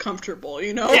shouldn't get comfortable,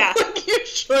 you know? Yeah. Like, you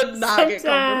should not get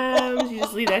comfortable. Sometimes you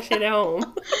just leave that shit at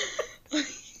home.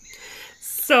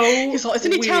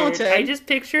 Isn't he weird. talented? I just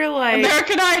picture like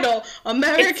American Idol.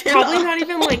 it's probably not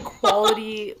even like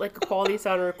quality, like a quality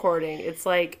sound recording. It's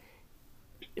like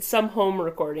some home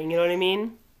recording. You know what I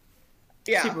mean?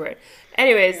 Yeah. Super weird.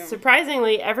 Anyways,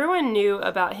 surprisingly, everyone knew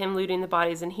about him looting the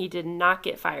bodies, and he did not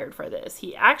get fired for this.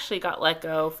 He actually got let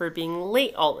go for being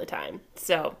late all the time.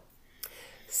 So,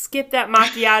 skip that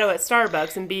macchiato at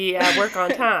Starbucks and be at work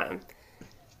on time.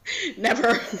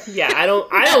 Never. Yeah, I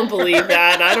don't believe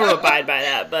that, and I don't abide by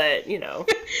that, but,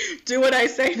 Do what I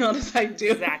say, not as I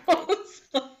do. Exactly.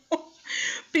 So,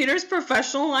 Peter's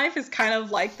professional life is kind of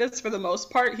like this for the most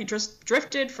part. He just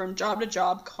drifted from job to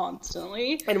job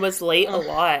constantly. And was late a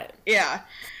lot. Yeah.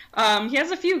 He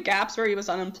has a few gaps where he was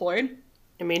unemployed.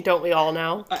 I mean, don't we all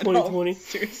now? 2020.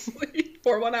 Seriously.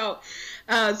 Pour one out.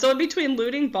 So in between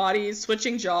looting bodies,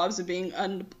 switching jobs, and being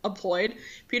unemployed,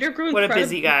 Peter grew What a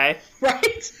busy guy.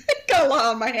 Right? Got a lot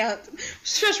on my hands.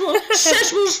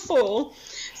 Schedule's full.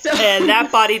 So, and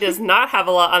that body does not have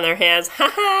a lot on their hands.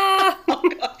 Ha ha! Oh,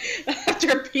 God.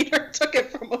 After Peter took it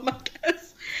from him, I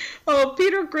guess. Oh,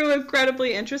 Peter grew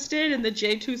incredibly interested in the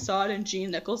J. Tussaud and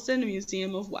Jean Nicholson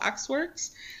Museum of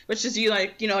Waxworks, which is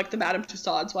like the Madame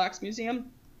Tussauds Wax Museum.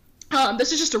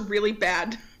 This is just a really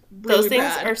bad, Those things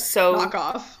are so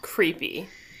knockoff. Creepy.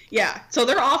 Yeah, so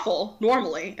they're awful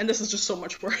normally, and this is just so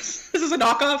much worse. This is a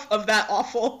knockoff of that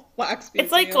awful wax museum.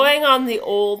 It's like going on the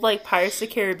old like Pirates of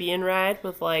the Caribbean ride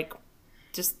with like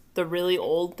just the really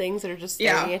old things that are just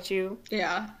staring at you.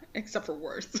 Yeah, except for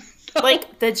worse.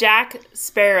 Like the Jack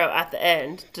Sparrow at the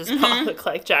end does not look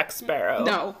like Jack Sparrow.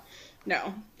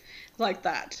 No, like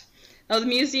that. Now, the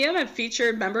museum had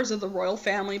featured members of the royal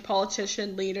family,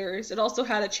 politician, leaders. It also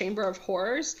had a chamber of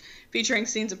horrors featuring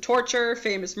scenes of torture,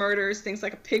 famous murders, things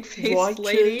like a pig-faced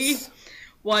lady,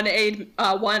 one-eyed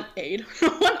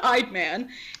man,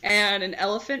 and an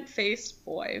elephant-faced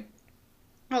boy.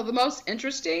 Now, the most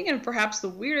interesting and perhaps the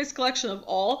weirdest collection of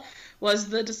all was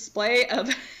the display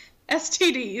of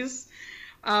STDs.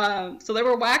 So there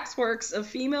were waxworks of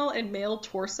female and male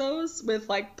torsos with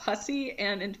like pussy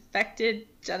and infected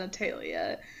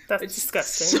genitalia. That's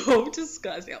disgusting. So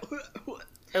disgusting.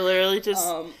 I literally just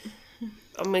I'm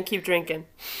gonna keep drinking.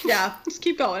 Yeah, just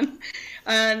keep going.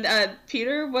 And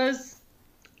Peter was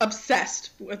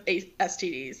obsessed with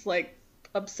STDs, like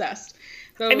obsessed.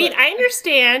 So, I mean, I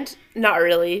understand, not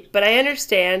really, but I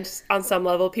understand on some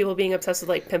level people being obsessed with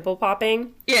like pimple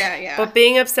popping. Yeah. But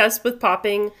being obsessed with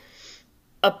popping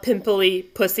a pimply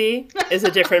pussy is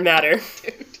a different matter.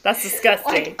 Dude. That's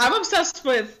disgusting. Like, I'm obsessed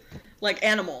with like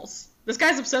animals. This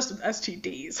guy's obsessed with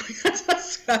STDs. Like, that's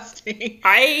disgusting.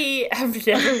 I have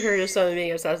never heard of someone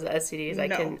being obsessed with STDs. No. I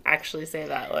can actually say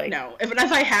that. Like, no. If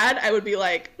I had, I would be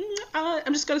like,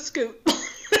 I'm just gonna scoot.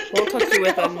 Won't touch you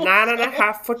with a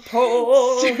 9.5-foot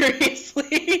pole.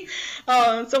 Seriously.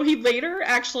 So he later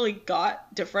actually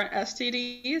got different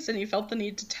STDs, and he felt the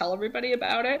need to tell everybody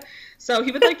about it. So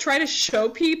he would like try to show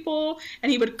people,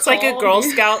 and he would call. It's like a Girl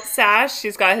Scout sash.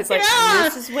 She's got his like. Yeah.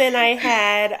 This is when I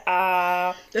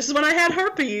had. This is when I had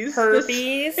herpes.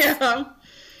 Herpes.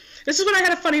 This is when I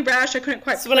had a funny rash I couldn't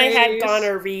quite. This is when I had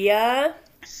gonorrhea.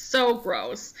 So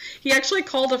gross. He actually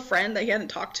called a friend that he hadn't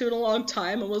talked to in a long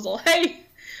time and was all, "Hey,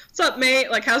 what's up,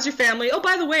 mate? Like, how's your family? Oh,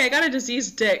 by the way, I got a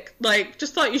diseased dick. Like,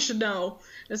 just thought you should know."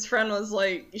 His friend was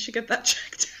like, "You should get that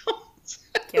checked out."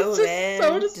 Yo, man.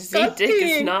 So diseased dick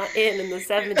is not in the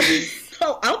 70s.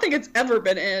 No, I don't think it's ever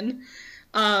been in.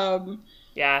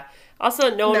 Yeah.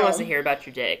 Also, no one wants to hear about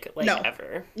your dick, like,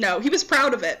 ever. No, he was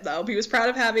proud of it, though. He was proud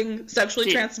of having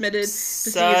sexually transmitted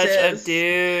diseases. Such a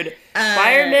dude.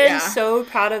 Why are men so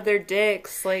proud of their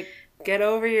dicks? Like, get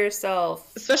over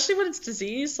yourself. Especially when it's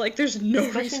disease. Like, there's no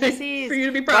reason for you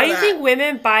to be proud Why of do you that. think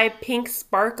women buy pink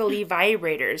sparkly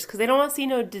vibrators? Because they don't want to see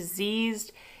no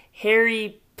diseased,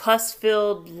 hairy,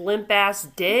 pus-filled, limp-ass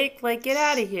dick? Like, get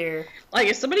out of here. Like,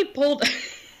 if somebody pulled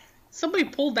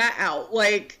that out,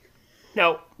 like...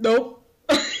 No. Nope.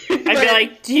 I'd be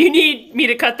like, do you need me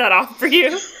to cut that off for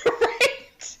you?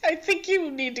 Right. I think you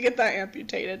need to get that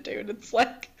amputated, dude. It's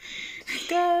like...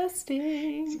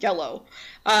 Disgusting. It's yellow.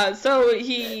 So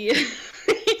he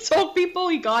told people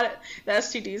he got the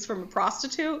STDs from a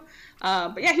prostitute.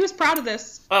 But yeah, he was proud of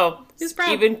this. Oh, he was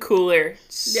proud. Even cooler.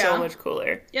 So much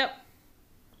cooler. Yep.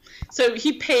 So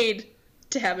he paid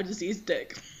to have a diseased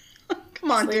dick.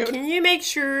 Come on, dude. Can you make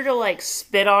sure to, like,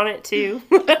 spit on it, too?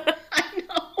 I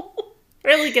know.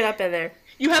 Really get up in there.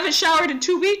 You haven't showered in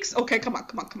 2 weeks? Okay, come on.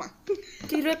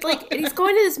 Dude, it's like, and he's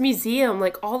going to this museum,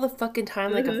 like, all the fucking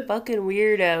time, like a fucking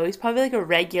weirdo. He's probably, like, a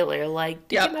regular. Like,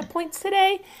 did you get my points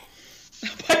today?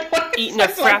 Eating a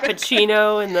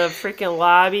frappuccino in the freaking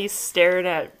lobby, staring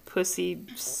at pussy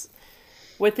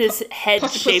With his head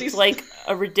shaped pussies. like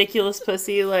a ridiculous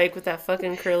pussy, like with that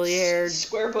fucking curly haired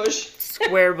Square bush.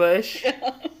 square bush.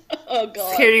 Oh,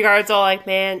 God. Security guards all like,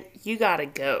 man, you gotta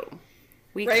go.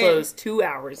 We Right. closed 2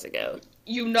 hours ago.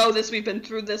 You know this. We've been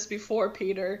through this before,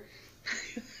 Peter.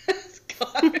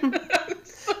 God.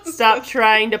 Stop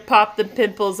trying to pop the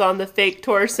pimples on the fake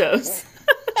torsos.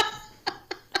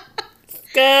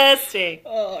 Disgusting.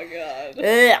 Oh, God.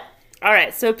 Ugh. All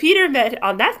right, so Peter met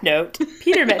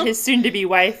his soon-to-be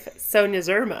wife, Sonia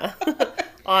Zerma,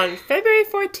 on February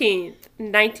 14th,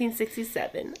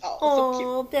 1967. Oh,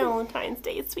 so cute. Valentine's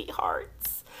Day,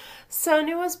 sweethearts.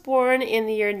 Sonia was born in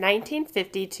the year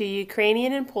 1950 to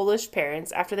Ukrainian and Polish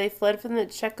parents after they fled from the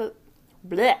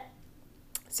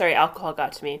alcohol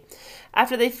got to me.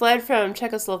 After they fled from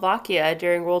Czechoslovakia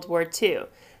during World War II.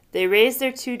 They raised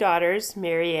their 2 daughters,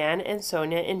 Marianne and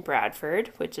Sonia, in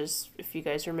Bradford, which is, if you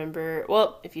guys remember,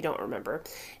 well, if you don't remember,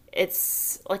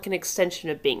 it's like an extension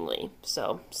of Bingley.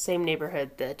 So, same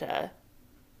neighborhood that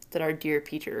our dear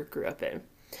Peter grew up in.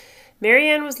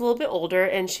 Marianne was a little bit older,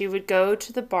 and she would go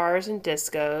to the bars and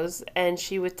discos, and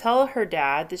she would tell her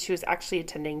dad that she was actually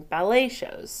attending ballet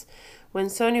shows. When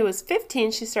Sonia was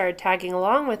 15, she started tagging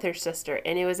along with her sister,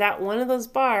 and it was at one of those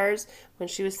bars when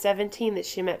she was 17 that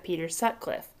she met Peter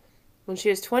Sutcliffe. When she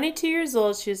was 22 years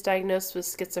old, she was diagnosed with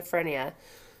schizophrenia.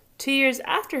 2 years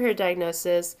after her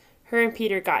diagnosis, her and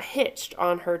Peter got hitched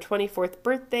on her 24th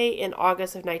birthday in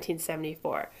August of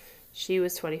 1974. She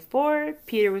was 24,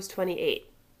 Peter was 28.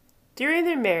 During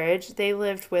their marriage, they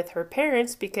lived with her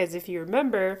parents because, if you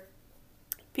remember,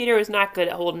 Peter was not good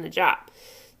at holding a job.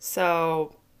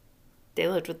 So they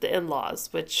lived with the in-laws,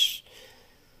 which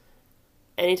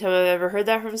anytime I've ever heard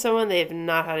that from someone, they've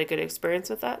not had a good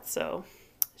experience with that. So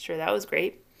sure, that was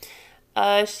great.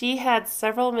 She had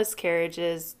several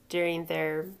miscarriages during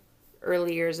their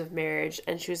early years of marriage,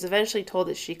 and she was eventually told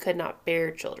that she could not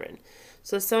bear children.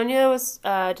 So Sonia was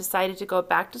decided to go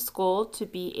back to school to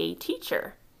be a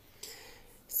teacher.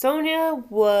 Sonia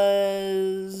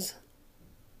was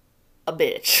a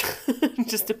bitch,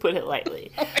 just to put it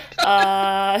lightly.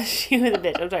 She was a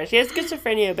bitch. I'm sorry. She has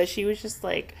schizophrenia, but she was just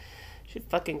like, she's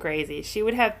fucking crazy. She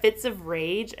would have fits of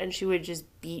rage, and she would just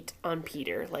beat on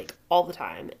Peter, like, all the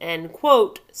time. And,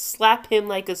 quote, slap him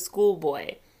like a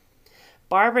schoolboy.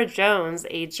 Barbara Jones,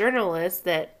 a journalist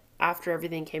that, after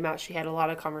everything came out, she had a lot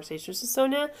of conversations with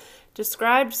Sonia,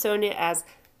 described Sonia as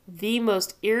the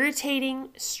most irritating,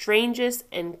 strangest,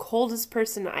 and coldest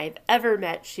person I've ever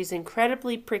met. She's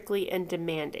incredibly prickly and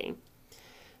demanding.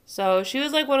 So she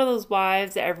was like one of those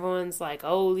wives that everyone's like,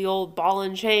 oh, the old ball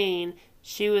and chain.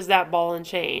 She was that ball and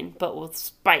chain, but with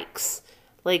spikes.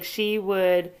 Like, she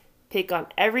would pick on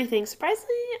everything.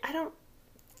 Surprisingly, I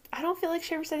don't feel like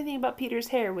she ever said anything about Peter's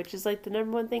hair, which is like the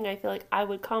number one thing I feel like I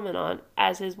would comment on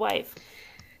as his wife.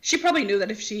 She probably knew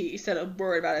that if she said a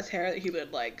word about his hair, that he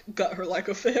would, like, gut her like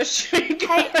a fish. Hey,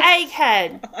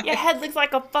 egghead! Your head looks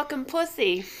like a fucking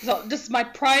pussy. So, just my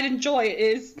pride and joy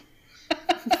is...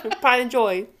 Pride and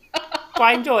joy.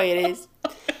 Pride and joy it is.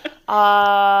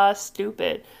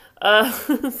 Stupid.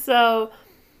 So,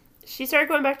 she started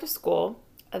going back to school.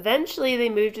 Eventually, they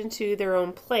moved into their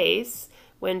own place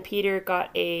when Peter got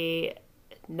a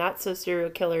not-so-serial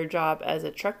killer job as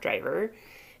a truck driver.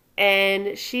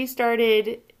 And she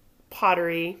started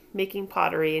making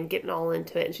pottery and getting all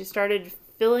into it. And she started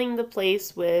filling the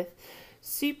place with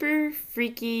super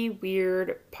freaky,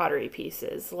 weird pottery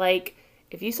pieces. Like,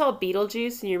 if you saw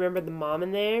Beetlejuice and you remember the mom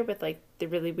in there with, like, the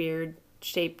really weird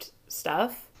shaped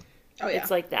stuff. Oh, yeah. It's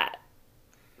like that.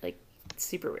 Like,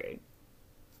 super weird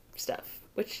stuff.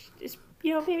 Which is,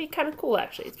 maybe kind of cool,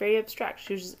 actually. It's very abstract.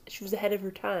 She was ahead of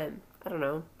her time. I don't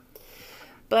know.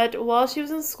 But while she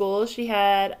was in school, she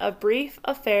had a brief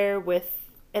affair with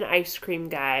an ice cream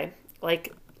guy.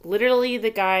 Like, literally the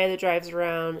guy that drives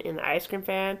around in the ice cream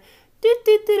van.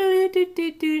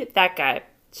 That guy.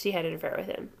 She had an affair with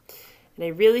him. And I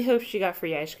really hope she got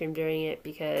free ice cream during it,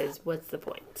 because what's the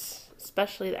point?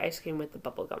 Especially the ice cream with the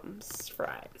bubble gums for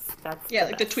eyes. That's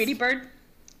like the Tweety Bird.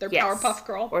 Their Powerpuff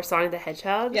Girl. Or Sonic the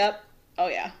Hedgehog. Yep. Oh,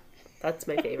 yeah. That's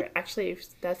my favorite. Actually,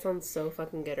 that sounds so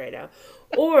fucking good right now.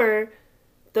 Or...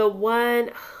 there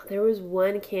was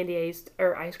one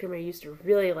ice cream I used to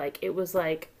really like. It was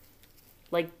like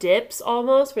dips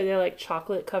almost, where they're like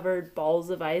chocolate covered balls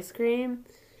of ice cream.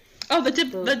 Oh, the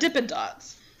Dippin'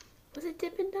 Dots. Was it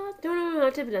Dippin' Dots? No,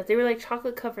 not Dippin' Dots. They were like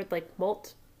chocolate covered, like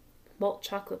malt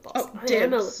chocolate balls. Oh,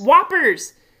 Dips.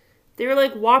 Whoppers. They were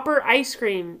like Whopper ice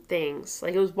cream things.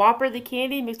 Like, it was Whopper the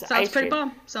candy mixed with ice cream.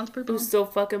 Sounds pretty bomb. It was so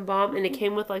fucking bomb, and it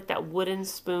came with like that wooden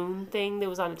spoon thing that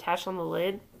was attached on the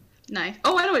lid. Nice.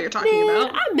 Oh, I know what you're talking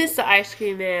about. I miss the ice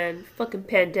cream, man. Fucking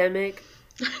pandemic.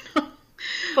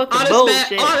 Fucking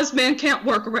bullshit. Honest man can't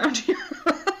work around here.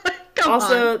 Come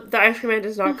also, on. the ice cream man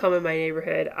does not come in my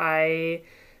neighborhood. I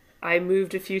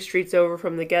moved a few streets over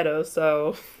from the ghetto,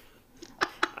 so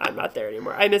I'm not there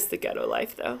anymore. I miss the ghetto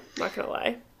life, though. Not gonna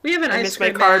lie. We have an I ice miss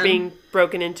cream my car man. being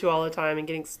broken into all the time and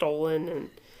getting stolen and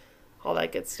all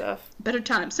that good stuff. Better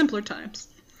times, simpler times.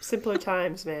 Simpler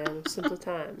times, man. Simpler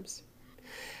times.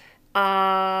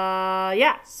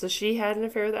 Yeah, so she had an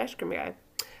affair with the ice cream guy.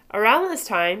 Around this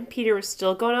time, Peter was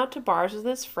still going out to bars with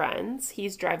his friends.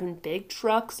 He's driving big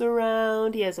trucks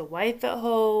around. He has a wife at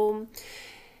home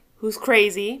who's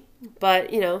crazy,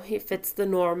 but, you know, he fits the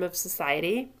norm of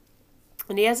society.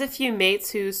 And he has a few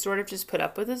mates who sort of just put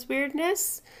up with his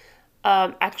weirdness.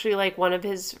 Actually, like, one of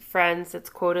his friends that's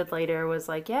quoted later was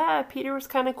like, yeah, Peter was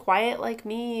kind of quiet like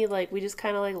me. Like, we just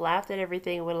kind of, like, laughed at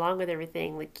everything and went along with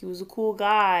everything. Like, he was a cool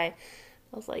guy.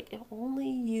 I was like, if only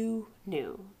you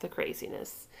knew the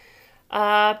craziness.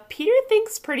 Peter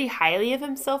thinks pretty highly of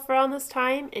himself around this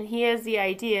time, and he has the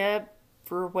idea,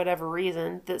 for whatever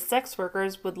reason, that sex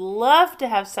workers would love to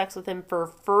have sex with him for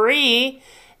free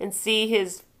and see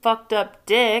his fucked up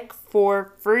dick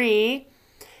for free.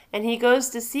 And he goes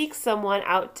to seek someone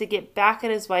out to get back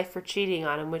at his wife for cheating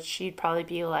on him, which she'd probably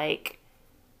be like,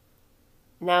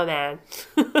 no, man.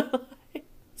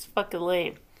 It's fucking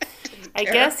lame. I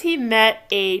guess he met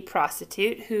a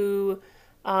prostitute who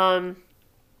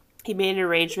he made an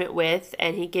arrangement with,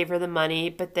 and he gave her the money,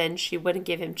 but then she wouldn't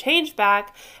give him change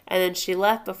back, and then she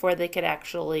left before they could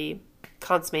actually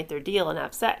consummate their deal and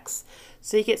have sex.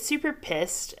 So he gets super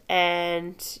pissed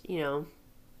and, you know,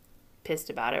 pissed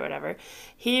about it, whatever.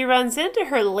 He runs into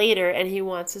her later, and he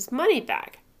wants his money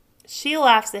back. She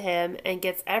laughs at him and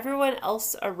gets everyone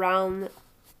else around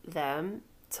them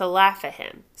to laugh at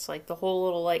him. So, like, the whole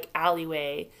little, like,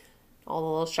 alleyway, all the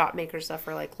little shop maker stuff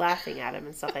are, like, laughing at him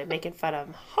and stuff, like, making fun of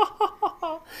him.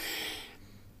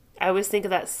 I always think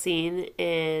of that scene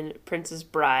in Princess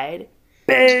Bride.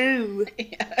 Boo!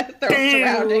 Yeah, they're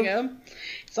surrounding him.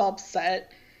 He's all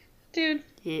upset. Dude.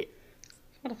 Yeah.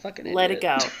 What a fucking idiot. Let it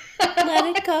go. Let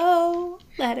it go.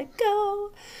 Let it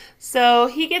go. So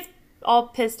he gets all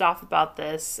pissed off about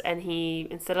this, and he,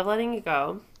 instead of letting it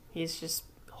go, he's just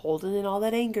holding in all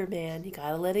that anger, man. You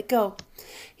gotta let it go.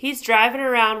 He's driving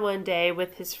around one day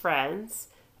with his friends,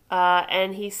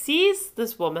 and he sees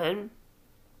this woman,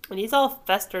 and he's all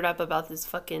festered up about this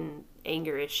fucking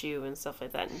anger issue and stuff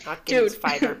like that, and not getting his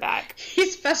fiber back.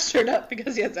 He's festered up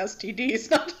because he has STDs,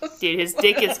 not just... Dude, his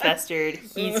dick is festered.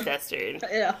 He's festered.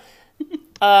 Yeah.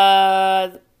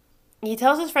 He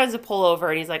tells his friends to pull over,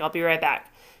 and he's like, I'll be right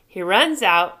back. He runs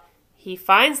out. He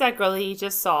finds that girl that he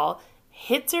just saw,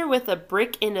 hits her with a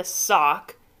brick in a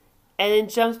sock, and then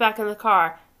jumps back in the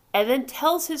car, and then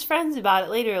tells his friends about it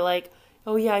later, like,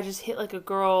 oh yeah, I just hit like a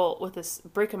girl with a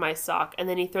brick in my sock, and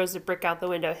then he throws the brick out the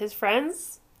window. His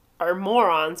friends are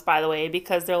morons, by the way,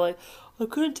 because they're like, I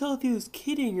couldn't tell if he was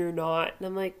kidding or not. And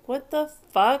I'm like, what the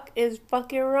fuck is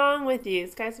fucking wrong with you?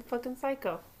 This guy's a fucking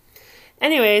psycho.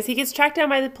 Anyways, he gets tracked down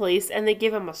by the police, and they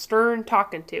give him a stern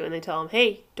talking to, and they tell him,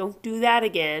 hey, don't do that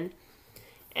again.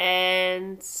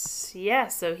 And yeah,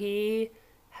 so he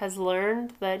has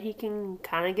learned that he can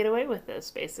kind of get away with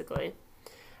this, basically.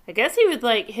 I guess he would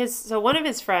like one of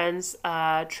his friends,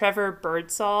 Trevor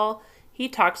Birdsall, he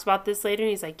talks about this later, and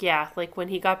he's like, yeah, like when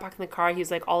he got back in the car, he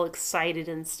was like all excited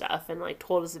and stuff and like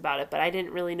told us about it, but I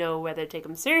didn't really know whether to take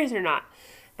him serious or not.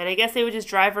 And I guess they would just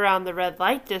drive around the red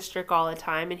light district all the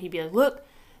time, and he'd be like, look,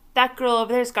 that girl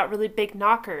over there's got really big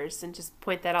knockers, and just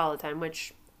point that all the time,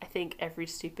 which I think every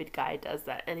stupid guy does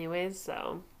that anyways,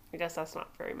 so I guess that's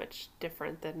not very much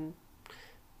different than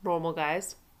normal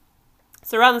guys.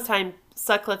 So around this time,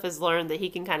 Sutcliffe has learned that he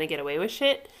can kind of get away with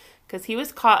shit, because he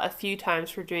was caught a few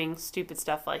times for doing stupid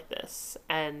stuff like this,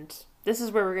 and this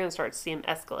is where we're going to start to see him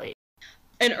escalate.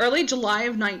 In early July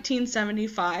of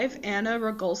 1975, Anna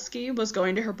Rogulski was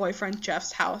going to her boyfriend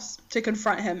Jeff's house to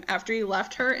confront him after he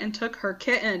left her and took her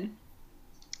kitten.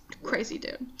 Crazy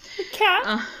dude. Her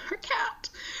cat? Her cat.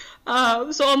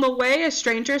 So on the way, a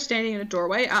stranger standing in a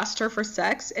doorway asked her for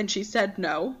sex, and she said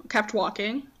no, kept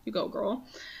walking. You go, girl.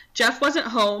 Jeff wasn't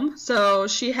home, so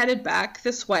she headed back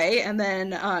this way, and then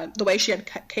the way she had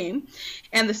came,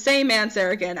 and the same man's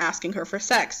there again asking her for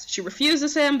sex. She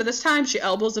refuses him, but this time she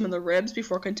elbows him in the ribs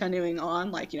before continuing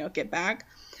on, like, you know, get back.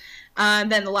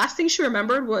 And then the last thing she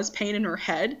remembered was pain in her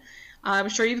head. I'm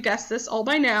sure you've guessed this all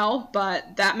by now,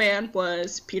 but that man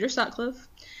was Peter Sutcliffe.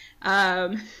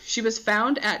 She was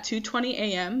found at 2:20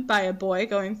 a.m. by a boy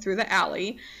going through the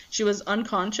alley. She was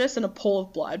unconscious in a pool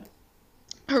of blood.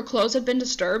 Her clothes had been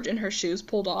disturbed and her shoes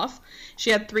pulled off.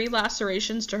 She had 3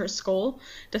 lacerations to her skull,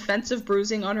 defensive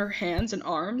bruising on her hands and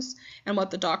arms, and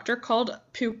what the doctor called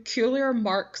peculiar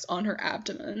marks on her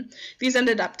abdomen. These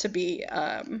ended up to be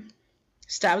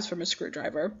stabs from a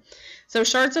screwdriver. So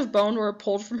shards of bone were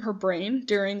pulled from her brain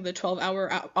during the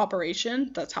 12-hour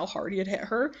operation. That's how hard he had hit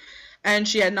her. And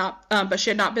she had not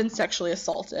been sexually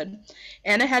assaulted.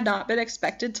 Anna had not been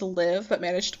expected to live, but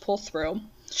managed to pull through.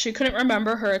 She couldn't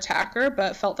remember her attacker,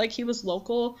 but felt like he was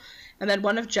local. And then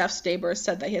one of Jeff's neighbors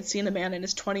said that he had seen a man in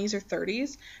his 20s or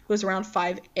 30s who was around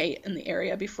 5'8" in the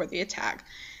area before the attack.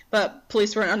 But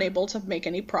police were unable to make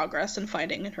any progress in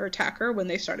finding her attacker when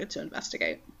they started to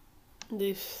investigate.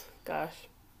 Gosh.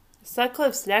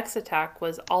 Sutcliffe's next attack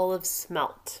was Olive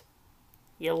Smelt.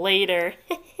 You later.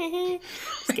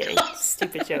 Just kidding.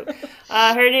 Stupid joke.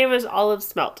 Her name was Olive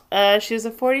Smelt. She was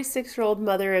a 46-year-old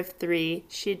mother of 3.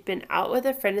 She'd been out with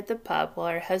a friend at the pub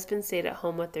while her husband stayed at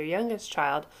home with their youngest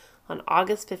child on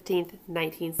August 15th,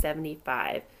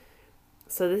 1975.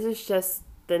 So this is just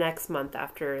the next month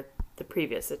after the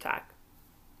previous attack.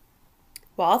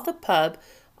 While at the pub,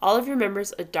 Olive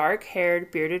remembers a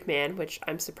dark-haired, bearded man, which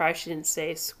I'm surprised she didn't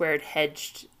say squared,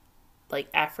 hedged, like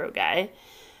afro guy,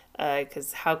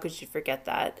 because how could you forget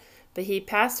that? But he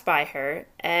passed by her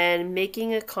and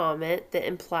making a comment that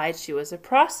implied she was a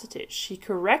prostitute. She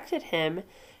corrected him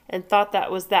and thought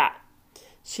that was that.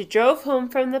 She drove home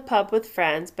from the pub with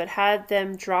friends, but had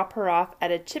them drop her off at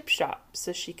a chip shop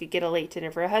so she could get a late dinner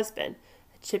for her husband.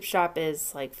 A chip shop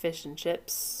is like fish and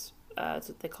chips. That's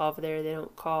what they call over there. They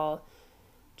don't call...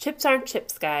 Chips aren't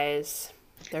chips, guys.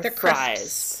 They're fries.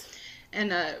 Crisps.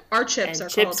 And our chips and are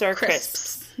chips called are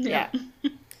crisps. Yeah.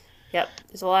 Yep.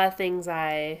 There's a lot of things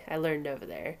I learned over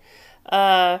there.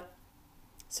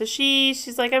 So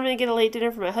she's like, I'm going to get a late dinner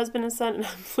for my husband and son. And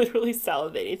I'm literally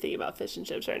salivating thinking about fish and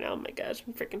chips right now. Oh my gosh,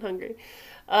 I'm freaking hungry.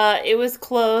 It was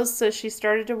closed, so she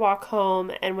started to walk home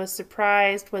and was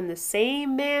surprised when the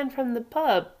same man from the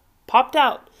pub popped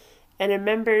out and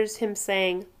remembers him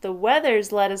saying, "The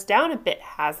weather's let us down a bit,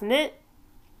 hasn't it?"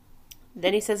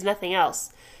 Then he says nothing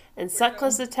else. And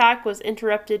Sutcliffe's attack was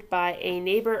interrupted by a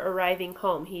neighbor arriving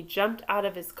home. He jumped out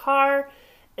of his car,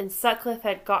 and Sutcliffe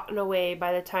had gotten away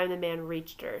by the time the man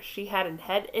reached her. She had a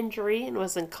head injury and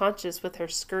was unconscious with her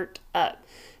skirt up.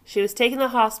 She was taken to the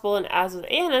hospital, and as with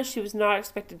Anna, she was not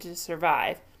expected to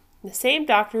survive. The same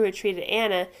doctor who had treated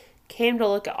Anna came to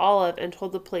look at Olive and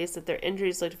told the police that their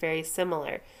injuries looked very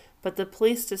similar. But the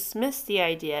police dismissed the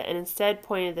idea and instead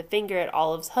pointed the finger at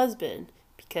Olive's husband,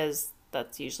 because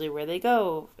that's usually where they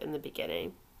go in the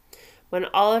beginning. When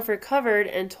Olive recovered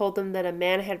and told them that a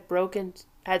man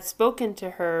had spoken to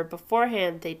her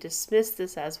beforehand, they dismissed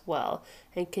this as well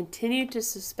and continued to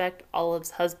suspect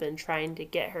Olive's husband, trying to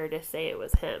get her to say it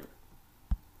was him.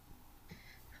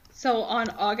 So on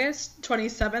August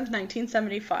 27th,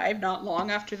 1975, not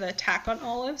long after the attack on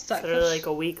Olive, Sort of like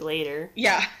a week later.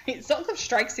 Yeah, Sutcliffe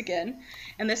strikes again,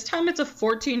 and this time it's a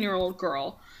 14-year-old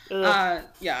girl.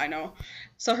 Yeah, I know.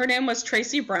 So her name was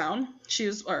Tracy Brown.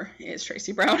 Is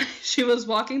Tracy Brown. She was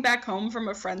walking back home from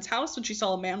a friend's house when she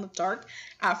saw a man with dark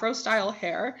afro-style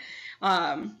hair,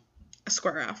 a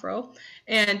square afro,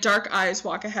 and dark eyes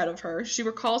walk ahead of her. She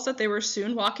recalls that they were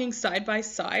soon walking side by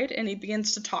side, and he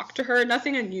begins to talk to her.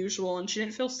 Nothing unusual, and she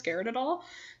didn't feel scared at all.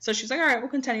 So she's like, all right, we'll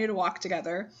continue to walk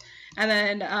together. And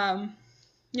then,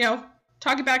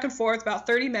 talking back and forth about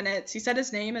 30 minutes. He said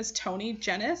his name is Tony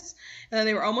Jennis, and then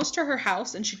they were almost to her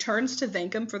house, and she turns to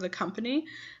thank him for the company.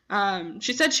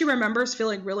 She said she remembers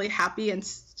feeling really happy and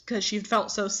because she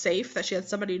felt so safe that she had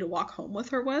somebody to walk home with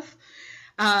her with.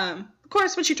 Of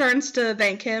course, when she turns to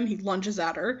thank him, he lunges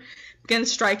at her,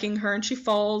 begins striking her, and she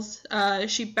falls.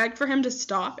 She begged for him to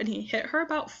stop, and he hit her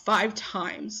about 5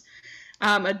 times.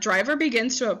 A driver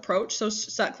begins to approach, so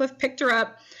Sutcliffe picked her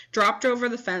up, dropped her over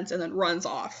the fence, and then runs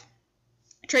off.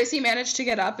 Tracy managed to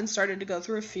get up and started to go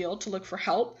through a field to look for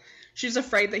help. She was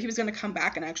afraid that he was going to come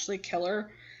back and actually kill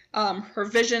her. Her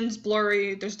vision's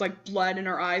blurry. There's like blood in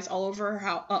her eyes all over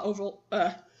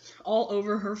her all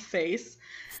over her face.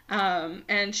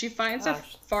 And she finds a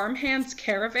farmhand's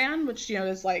caravan, which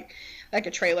is like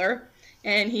a trailer,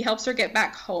 and he helps her get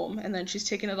back home. And then she's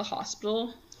taken to the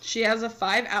hospital. She has a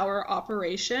 5-hour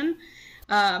operation,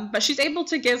 but she's able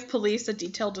to give police a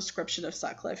detailed description of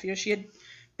Sutcliffe. She had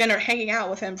been hanging out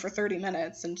with him for 30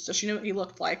 minutes, and so she knew what he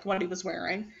looked like, what he was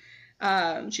wearing.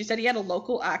 She said he had a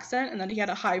local accent and that he had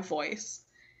a high voice.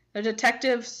 The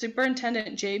detective,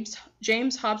 Superintendent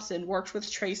James Hobson, worked with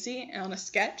Tracy on a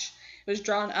sketch. It was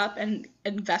drawn up and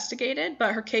investigated,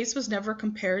 but her case was never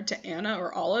compared to Anna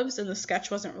or Olive's, and the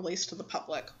sketch wasn't released to the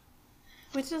public.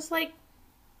 Which is like,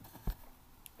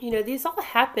 These all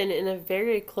happen in a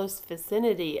very close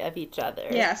vicinity of each other.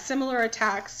 Yeah, similar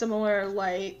attacks, similar,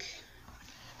 like,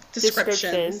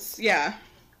 Descriptions. Yeah.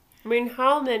 I mean,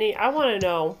 I want to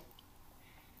know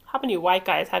how many white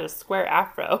guys had a square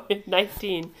afro in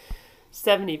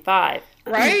 1975?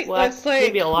 Right? Well, it's like,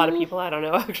 maybe a lot of people, I don't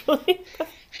know, actually.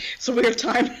 It's a weird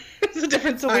time. It's a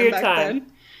different time. It's a weird time.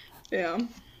 Then. Yeah.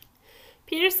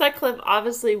 Peter Sutcliffe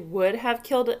obviously would have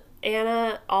killed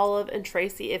Anna, Olive, and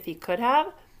Tracy if he could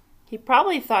have. He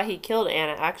probably thought he killed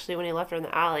Anna, actually, when he left her in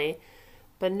the alley.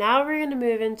 But now we're going to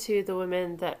move into the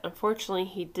women that, unfortunately,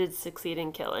 he did succeed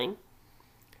in killing.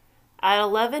 At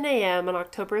 11 a.m. on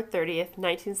October 30th,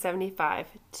 1975,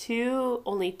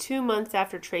 only 2 months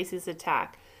after Tracy's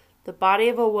attack, the body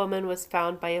of a woman was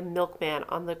found by a milkman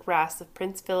on the grass of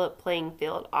Prince Philip playing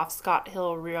field off Scott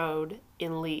Hill Road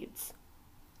in Leeds.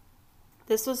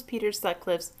 This was Peter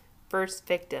Sutcliffe's first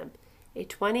victim, a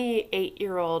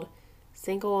 28-year-old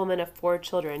single woman of 4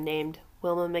 children named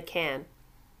Wilma McCann.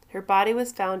 Her body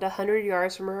was found 100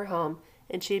 yards from her home,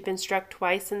 and she had been struck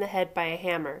twice in the head by a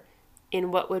hammer,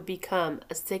 in what would become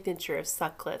a signature of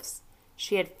Sutcliffe's.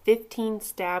 She had 15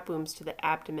 stab wounds to the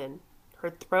abdomen. Her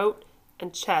throat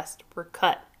and chest were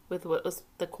cut with what was,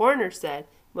 the coroner said,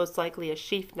 most likely a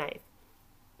sheath knife.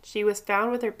 She was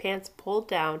found with her pants pulled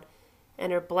down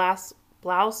and her blouse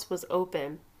was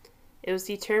open. It was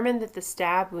determined that the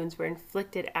stab wounds were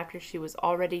inflicted after she was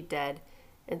already dead,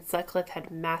 and Sutcliffe had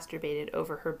masturbated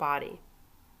over her body.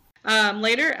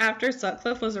 Later, after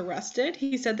Sutcliffe was arrested,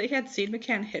 he said that he had seen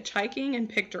McCann hitchhiking and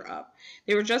picked her up.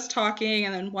 They were just talking,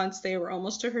 and then once they were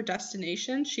almost to her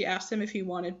destination, she asked him if he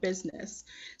wanted business.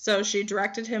 So she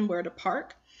directed him where to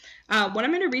park. What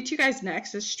I'm going to read to you guys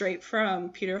next is straight from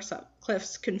Peter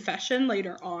Sutcliffe's confession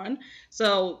later on.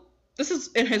 So this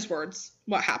is, in his words,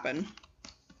 what happened.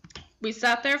 We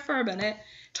sat there for a minute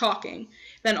talking.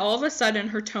 Then all of a sudden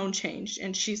her tone changed,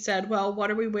 and she said, "Well, what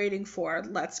are we waiting for?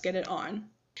 Let's get it on."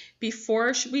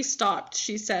 Before we stopped,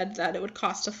 she said that it would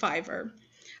cost a $5.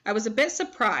 I was a bit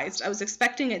surprised. I was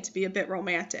expecting it to be a bit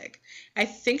romantic. I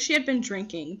think she had been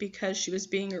drinking because she was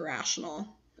being irrational.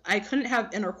 I couldn't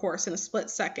have intercourse in a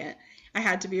split second. I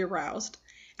had to be aroused.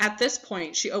 At this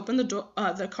point, she opened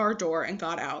the car door and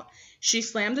got out. She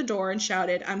slammed the door and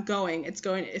shouted, I'm going if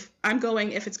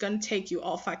it's going to take you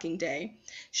all fucking day."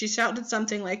 She shouted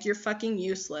something like, "You're fucking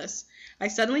useless." I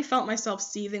suddenly felt myself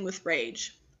seething with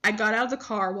rage. I got out of the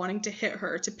car wanting to hit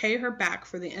her, to pay her back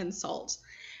for the insult.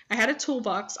 I had a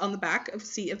toolbox on the back of the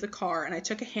seat of the car, and I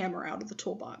took a hammer out of the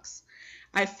toolbox.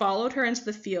 I followed her into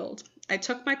the field. I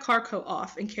took my car coat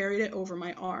off and carried it over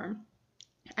my arm.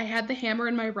 I had the hammer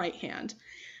in my right hand.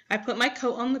 I put my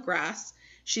coat on the grass.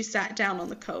 She sat down on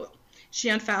the coat. She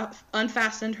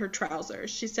unfastened her trousers.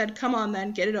 She said, "Come on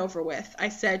then, get it over with." I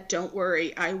said, "Don't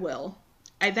worry, I will."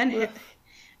 I then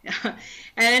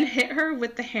hit her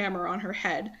with the hammer on her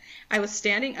head. I was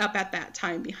standing up at that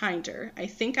time behind her. I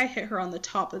think I hit her on the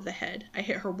top of the head. I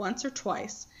hit her once or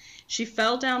twice. She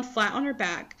fell down flat on her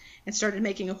back and started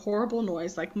making a horrible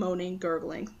noise like moaning,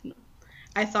 gurgling.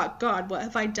 I thought, God, what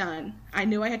have I done? I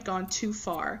knew I had gone too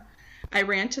far. I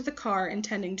ran to the car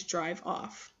intending to drive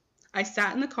off. I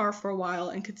sat in the car for a while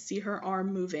and could see her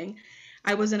arm moving.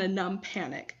 I was in a numb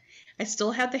panic. I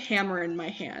still had the hammer in my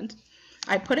hand.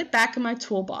 I put it back in my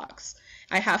toolbox.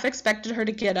 I half expected her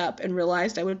to get up and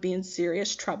realized I would be in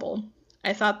serious trouble.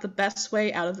 I thought the best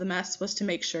way out of the mess was to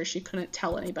make sure she couldn't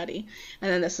tell anybody. And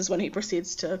then this is when he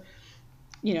proceeds to,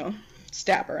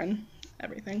 stab her and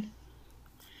everything.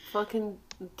 Fucking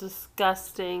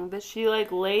disgusting. But she,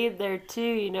 laid there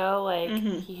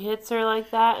too, He hits her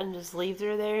like that and just leaves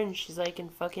her there and she's, in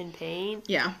fucking pain.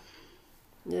 Yeah.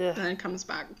 Ugh. And then comes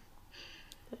back.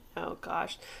 Oh,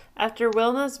 gosh. After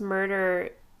Wilma's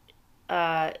murder,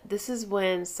 this is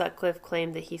when Sutcliffe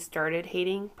claimed that he started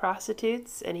hating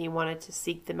prostitutes and he wanted to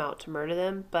seek them out to murder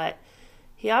them, but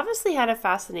he obviously had a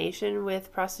fascination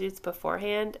with prostitutes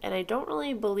beforehand, and I don't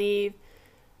really believe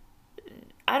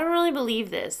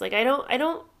this. I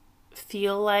don't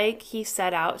feel like he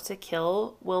set out to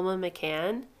kill Wilma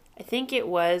McCann. I think it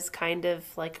was kind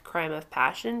of like a crime of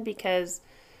passion, because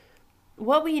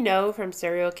what we know from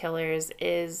serial killers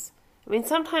is,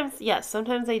 sometimes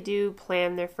they do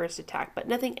plan their first attack, but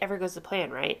nothing ever goes to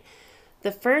plan, right?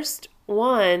 The first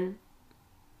one,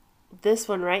 this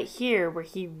one right here, where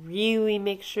he really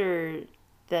makes sure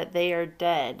that they are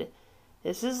dead,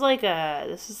 this is like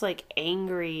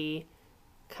angry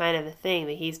kind of a thing,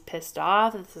 that he's pissed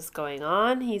off that this is going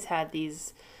on. He's had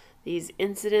these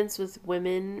incidents with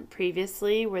women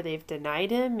previously where they've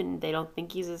denied him and they don't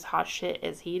think he's as hot shit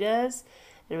as he does.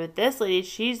 And with this lady,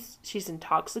 she's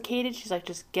intoxicated. She's like,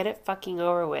 just get it fucking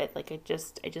over with. Like, I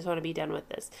just want to be done with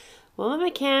this. Wilma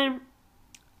McCann,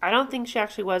 I don't think she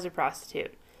actually was a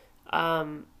prostitute.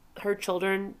 Her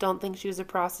children don't think she was a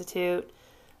prostitute.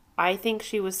 I think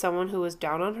she was someone who was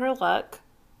down on her luck,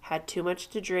 had too much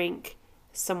to drink.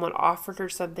 Someone offered her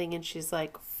something and she's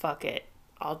like, fuck it.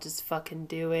 I'll just fucking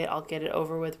do it. I'll get it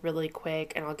over with really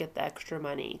quick and I'll get the extra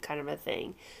money, kind of a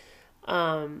thing.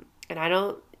 And I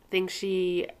don't think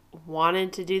she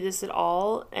wanted to do this at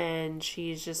all, and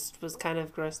she just was kind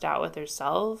of grossed out with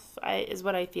herself, is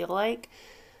what I feel like.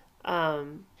 Yeah,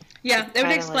 it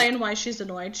would explain why she's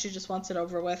annoyed. She just wants it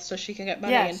over with so she can get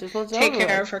money and take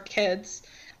care of her kids.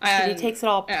 And he takes it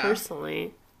all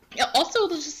personally. Yeah, also,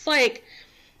 just like,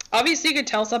 obviously you could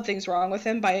tell something's wrong with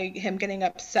him by him getting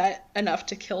upset enough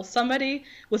to kill somebody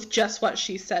with just what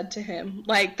she said to him.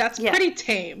 Like, that's pretty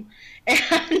tame.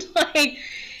 And, like...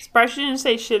 Surprised she didn't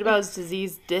say shit about his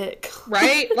diseased dick.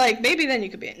 Right? Like, maybe then you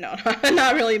could be... No,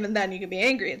 not really even then. You could be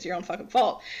angry. It's your own fucking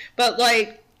fault. But,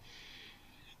 like,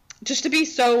 just to be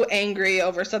so angry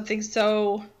over something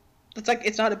so... It's like,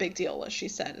 it's not a big deal, as she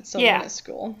said. It's so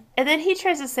minuscule. And then he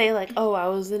tries to say, like, oh, I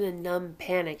was in a numb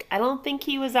panic. I don't think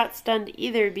he was that stunned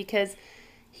either, because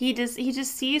he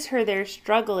just sees her there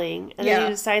struggling, and then he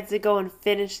decides to go and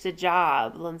finish the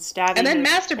job and stabbing and then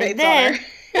her. Masturbates and then on her.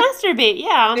 Masturbate,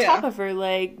 on top of her,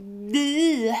 like,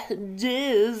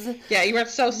 jizz. Yeah, you were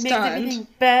so stunned. Makes everything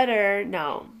better.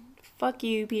 No. Fuck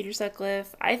you, Peter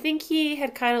Sutcliffe. I think he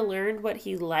had kind of learned what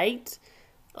he liked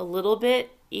a little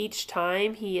bit each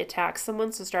time he attacks someone.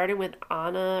 So starting with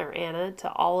Anna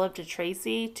to Olive to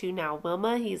Tracy to now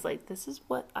Wilma, he's like, this is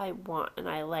what I want and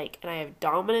I like. And I have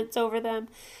dominance over them.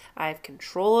 I have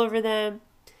control over them.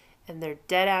 And they're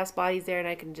dead ass bodies there and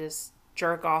I can just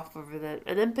jerk off over them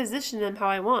and then position them how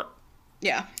I want.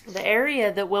 Yeah. The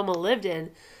area that Wilma lived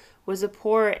in was a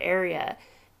poor area.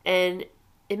 And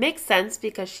it makes sense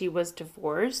because she was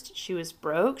divorced. She was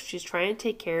broke. She's trying to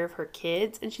take care of her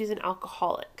kids and she's an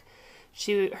alcoholic.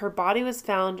 Her body was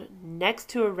found next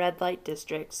to a red light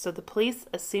district, so the police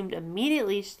assumed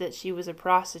immediately that she was a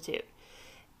prostitute.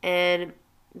 And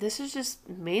this is just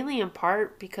mainly in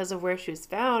part because of where she was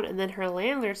found, and then her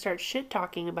landlord starts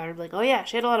shit-talking about her, like, oh yeah,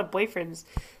 she had a lot of boyfriends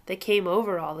that came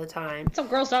over all the time. Some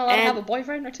girls not allowed to have a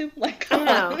boyfriend or two? Like, come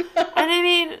on. And I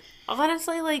mean,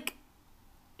 honestly, like,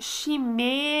 she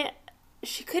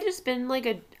could have just been, like,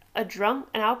 an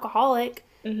alcoholic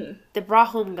that brought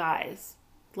home guys.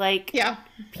 Like,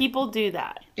 people do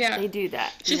that. Yeah. They do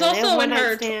that. She's also in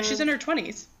her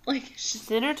 20s. Like, she's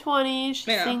in her 20s.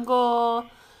 She's single.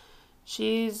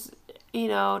 She's,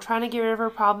 trying to get rid of her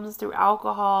problems through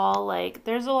alcohol. Like,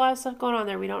 there's a lot of stuff going on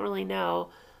there we don't really know.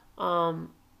 I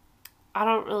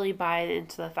don't really buy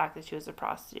into the fact that she was a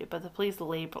prostitute, but the police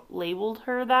labeled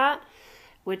her that,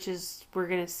 which is, we're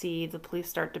going to see the police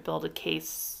start to build a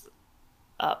case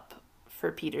up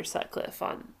for Peter Sutcliffe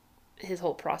on his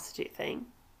whole prostitute thing.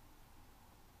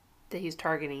 That he's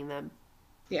targeting them.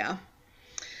 Yeah.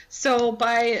 So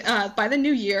by the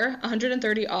new year,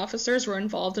 130 officers were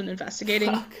involved in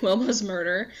investigating Wilma's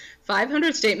murder.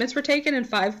 500 statements were taken and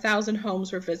 5,000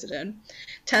 homes were visited.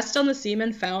 Tests on the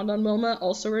semen found on Wilma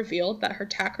also revealed that her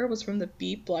attacker was from the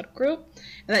B blood group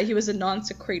and that he was a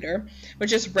non-secretor,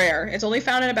 which is rare. It's only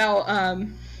found in about, I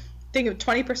think of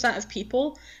 20% of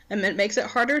people, and it makes it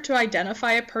harder to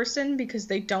identify a person because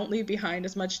they don't leave behind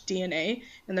as much DNA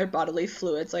in their bodily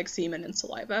fluids like semen and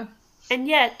saliva. And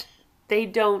yet,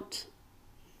 they still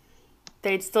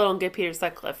don't get Peter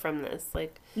Sutcliffe from this.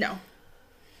 Like, no.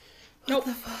 What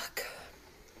the fuck?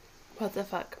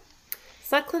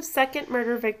 Sutcliffe's second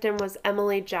murder victim was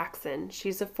Emily Jackson.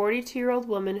 She's a 42-year-old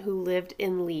woman who lived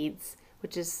in Leeds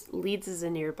is a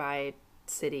nearby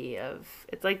city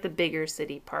it's like the bigger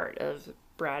city part of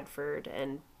Bradford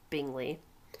and Bingley.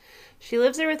 She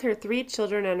lives there with her 3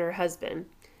 children and her husband.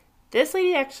 This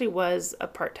lady actually was a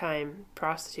part-time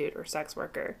prostitute or sex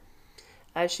worker.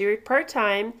 She worked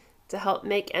part-time to help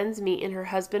make ends meet, and her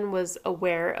husband was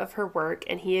aware of her work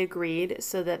and he agreed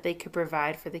so that they could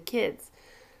provide for the kids.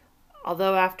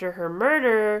 Although after her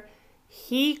murder,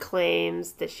 he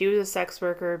claims that she was a sex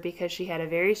worker because she had a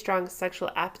very strong sexual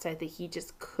appetite that he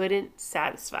just couldn't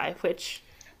satisfy, which...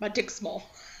 My dick's small.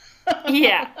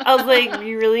 Yeah. I was like,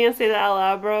 you really gonna say that out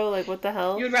loud, bro? Like, what the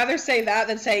hell? You would rather say that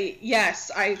than say, yes,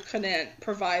 I couldn't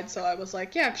provide, so I was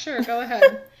like, yeah, sure, go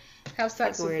ahead. Have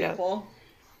sex with people.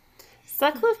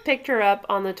 Sutcliffe picked her up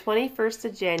on the 21st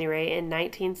of January in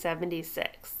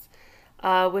 1976,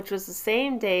 which was the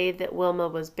same day that Wilma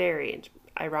was buried,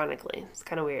 ironically. It's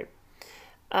kind of weird.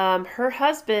 Her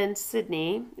husband,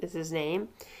 Sidney, is his name.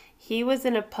 He was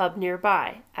in a pub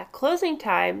nearby. At closing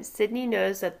time, Sidney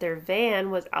noticed that their van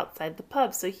was outside the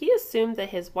pub, so he assumed that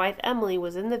his wife Emily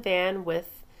was in the van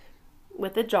with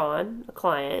a John, a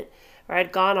client, or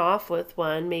had gone off with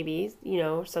one, maybe,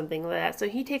 something like that. So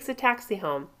he takes a taxi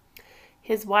home.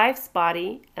 His wife's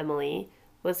body, Emily,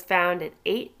 was found at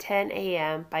 8:10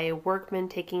 a.m. by a workman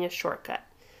taking a shortcut.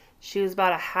 She was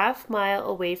about a half mile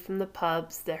away from the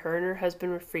pubs that her and her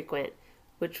husband would frequent,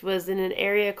 which was in an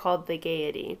area called the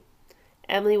Gaiety.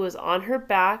 Emily was on her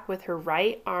back with her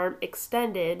right arm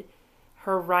extended,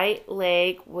 her right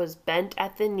leg was bent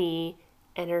at the knee,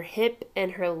 and her hip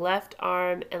and her left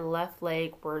arm and left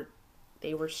leg were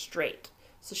straight.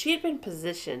 So she had been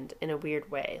positioned in a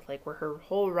weird way, like where her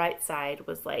whole right side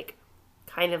was like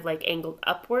kind of like angled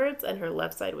upwards and her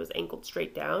left side was angled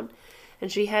straight down. And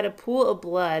she had a pool of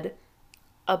blood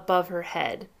above her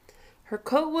head. Her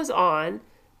coat was on,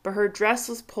 but her dress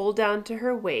was pulled down to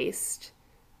her waist,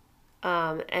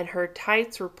 and her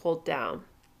tights were pulled down.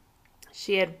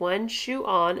 She had one shoe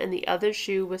on and the other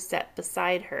shoe was set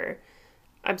beside her.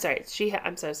 I'm sorry.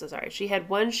 I'm so sorry. She had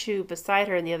one shoe beside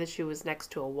her and the other shoe was next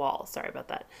to a wall. Sorry about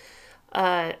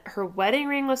that. Her wedding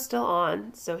ring was still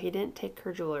on, so he didn't take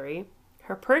her jewelry.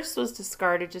 Her purse was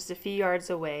discarded just a few yards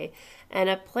away, and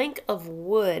a plank of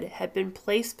wood had been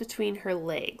placed between her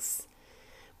legs.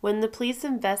 When the police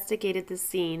investigated the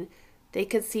scene, they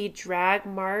could see drag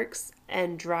marks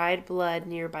and dried blood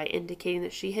nearby, indicating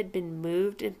that she had been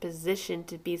moved and positioned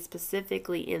to be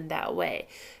specifically in that way.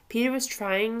 Peter was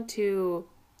trying to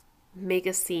make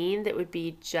a scene that would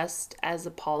be just as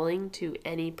appalling to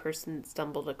any person that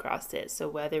stumbled across it. So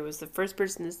whether it was the first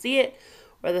person to see it,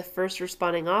 or the first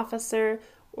responding officer,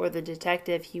 or the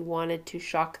detective, he wanted to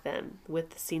shock them with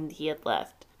the scene that he had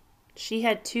left. She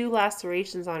had 2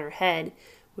 lacerations on her head,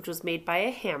 which was made by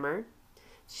a hammer.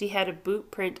 She had a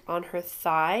boot print on her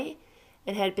thigh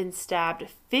and had been stabbed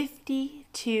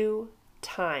 52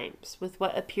 times with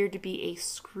what appeared to be a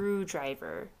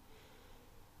screwdriver.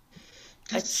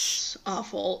 That's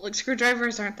awful. Like,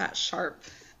 screwdrivers aren't that sharp.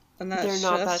 And that's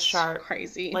they're not that sharp.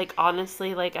 Crazy. Like,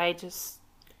 honestly, like, I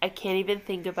can't even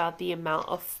think about the amount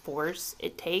of force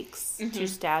it takes to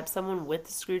stab someone with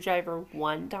a screwdriver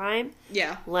one time.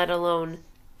 Yeah. Let alone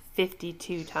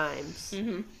 52 times.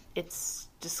 Mm-hmm. It's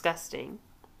disgusting.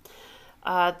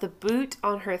 The boot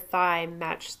on her thigh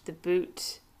matched the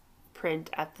boot print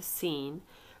at the scene.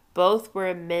 Both were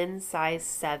a men's size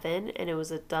 7, and it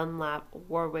was a Dunlop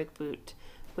Warwick boot,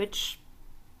 which,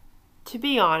 to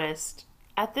be honest,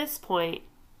 at this point,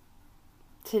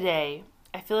 today,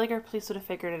 I feel like our police would have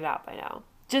figured it out by now.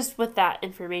 Just with that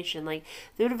information, like,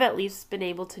 they would have at least been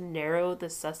able to narrow the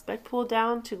suspect pool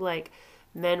down to, like,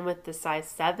 men with the size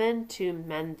 7 to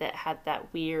men that had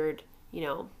that weird,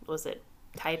 was it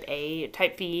type A,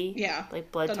 type B? Yeah.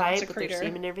 Like, blood type with their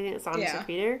semen and everything. It's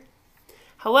non-secretor.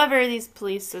 However, these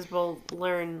police, as we'll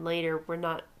learn later, were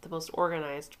not the most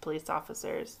organized police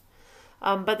officers.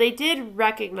 But they did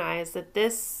recognize that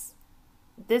this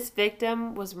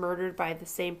victim was murdered by the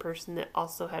same person that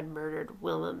also had murdered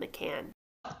Wilma McCann.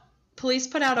 Police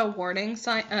put out a warning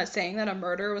saying that a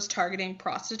murderer was targeting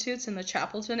prostitutes in the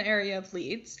Chapelton area of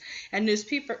Leeds, and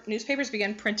newspapers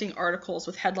began printing articles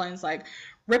with headlines like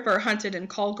 "Ripper Hunted in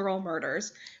Call Girl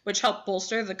Murders," which helped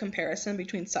bolster the comparison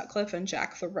between Sutcliffe and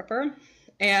Jack the Ripper.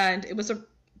 And it was a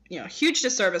huge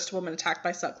disservice to women attacked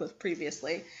by Sutcliffe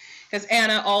previously, because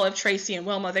Anna, Olive, Tracy, and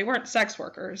Wilma, they weren't sex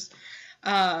workers,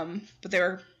 but they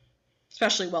were,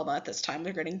 especially Wilma at this time,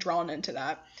 they're getting drawn into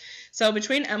that. So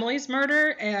between Emily's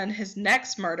murder and his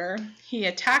next murder, he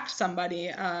attacked somebody,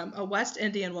 a West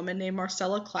Indian woman named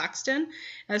Marcella Claxton,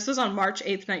 and this was on March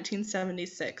 8th,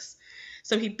 1976.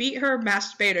 So he beat her,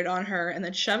 masturbated on her, and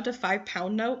then shoved a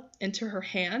 5-pound note into her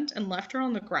hand and left her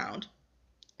on the ground.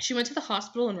 She went to the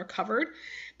hospital and recovered,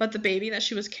 but the baby that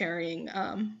she was carrying,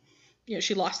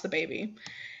 she lost the baby.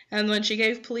 And when she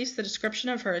gave police the description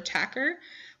of her attacker,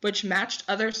 which matched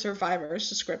other survivors'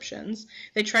 descriptions,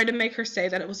 they tried to make her say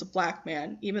that it was a black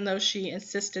man, even though she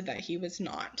insisted that he was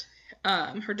not.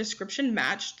 Her description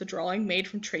matched the drawing made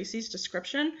from Tracy's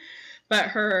description, but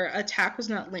her attack was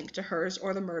not linked to hers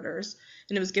or the murders,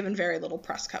 and it was given very little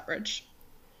press coverage.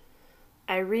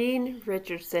 Irene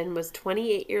Richardson was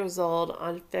 28 years old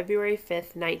on February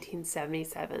 5th,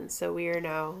 1977, so we are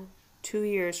now 2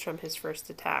 years from his first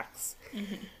attacks,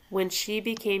 when she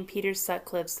became Peter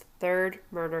Sutcliffe's 3rd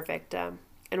murder victim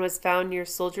and was found near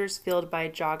Soldiers Field by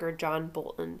jogger John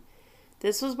Bolton.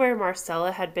 This was where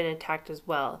Marcella had been attacked as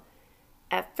well.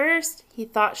 At first, he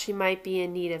thought she might be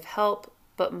in need of help,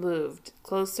 but moved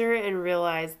closer and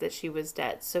realized that she was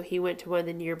dead, so he went to one of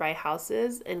the nearby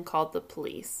houses and called the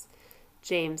police.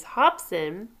 James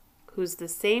Hobson, who's the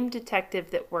same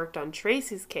detective that worked on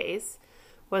Tracy's case,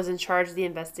 was in charge of the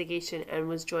investigation and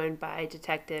was joined by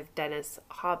Detective Dennis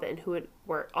Hobbin, who had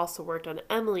also worked on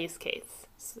Emily's case.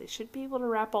 So they should be able to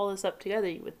wrap all this up together,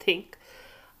 you would think.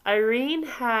 Irene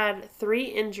had 3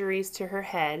 injuries to her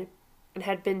head and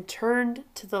had been turned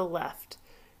to the left.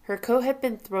 Her coat had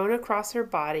been thrown across her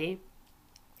body,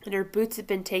 and her boots had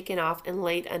been taken off and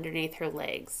laid underneath her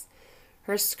legs.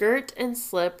 Her skirt and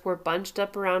slip were bunched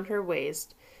up around her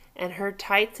waist, and her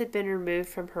tights had been removed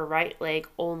from her right leg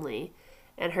only,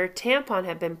 and her tampon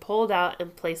had been pulled out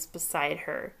and placed beside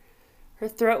her. Her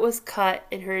throat was cut,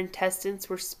 and her intestines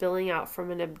were spilling out from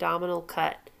an abdominal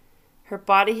cut. Her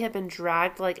body had been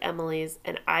dragged like Emily's,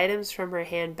 and items from her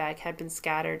handbag had been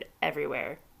scattered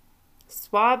everywhere.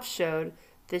 Swabs showed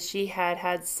that she had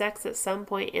had sex at some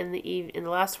point in the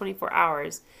last 24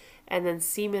 hours, and then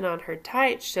semen on her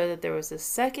tights showed that there was a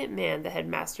second man that had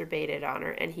masturbated on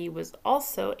her, and he was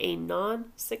also a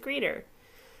non-secretor.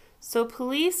 So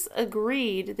police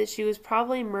agreed that she was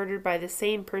probably murdered by the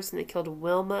same person that killed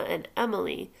Wilma and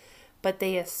Emily, but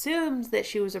they assumed that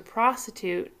she was a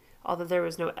prostitute, although there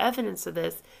was no evidence of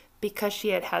this, because she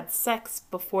had had sex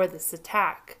before this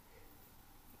attack.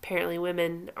 Apparently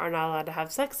women are not allowed to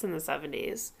have sex in the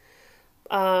 70s.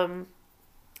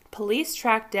 Police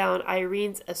tracked down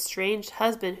Irene's estranged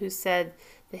husband, who said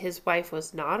that his wife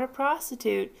was not a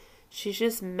prostitute. She's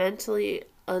just mentally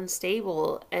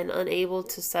unstable and unable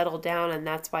to settle down, and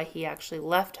that's why he actually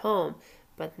left home,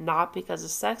 but not because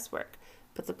of sex work.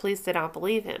 But the police did not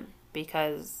believe him,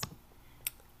 because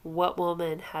what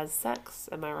woman has sex?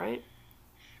 Am I right?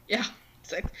 Yeah.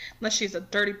 Unless she's a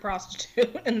dirty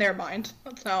prostitute in their mind.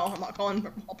 So I'm not calling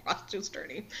all prostitutes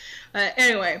dirty.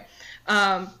 Anyway,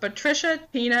 Patricia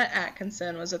Tina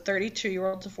Atkinson was a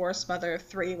 32-year-old divorced mother of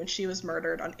 3 when she was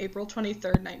murdered on April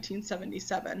 23rd,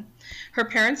 1977. Her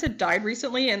parents had died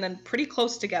recently and then pretty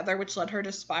close together, which led her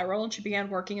to spiral, and she began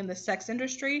working in the sex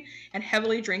industry and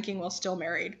heavily drinking while still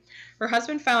married. Her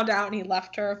husband found out and he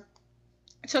left her,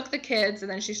 took the kids,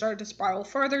 and then she started to spiral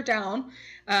further down.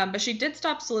 But she did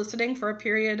stop soliciting for a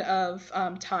period of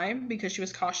time because she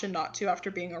was cautioned not to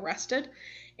after being arrested.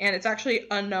 And it's actually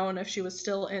unknown if she was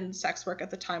still in sex work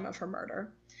at the time of her murder.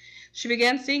 She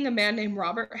began seeing a man named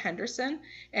Robert Henderson,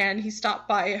 and he stopped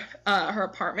by her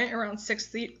apartment around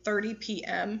 6:30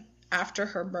 p.m. after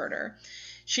her murder.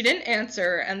 She didn't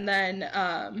answer, and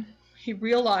then he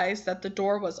realized that the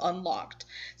door was unlocked.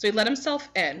 So he let himself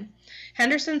in.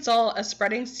 Henderson saw a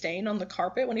spreading stain on the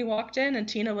carpet when he walked in, and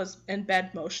Tina was in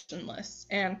bed motionless.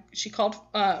 And he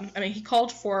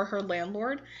called for her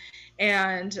landlord,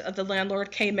 and the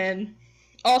landlord came in,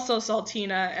 also saw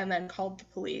Tina, and then called the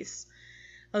police.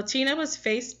 Tina was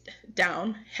face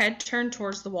down, head turned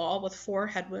towards the wall with 4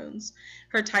 head wounds.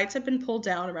 Her tights had been pulled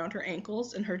down around her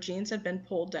ankles, and her jeans had been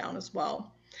pulled down as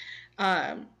well.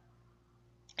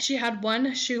 She had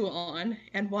 1 shoe on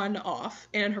and 1 off,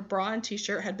 and her bra and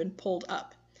t-shirt had been pulled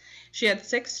up. She had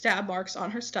 6 stab marks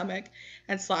on her stomach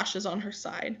and slashes on her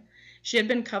side. She had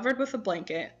been covered with a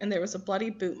blanket, and there was a bloody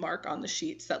boot mark on the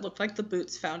sheets that looked like the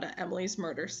boots found at Emily's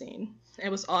murder scene. It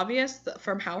was obvious that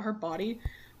from how her body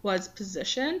was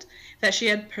positioned that she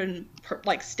had been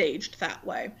staged that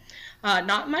way.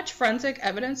 Not much forensic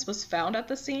evidence was found at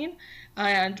the scene,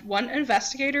 and one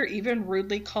investigator even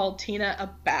rudely called Tina a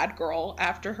bad girl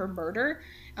after her murder,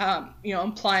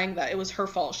 implying that it was her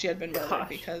fault she had been murdered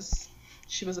because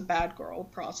she was a bad girl,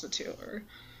 prostitute, or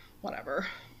whatever.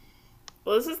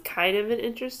 Well, this is kind of an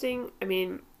interesting,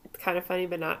 it's kind of funny,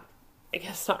 but not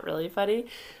really funny.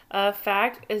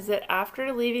 Fact is that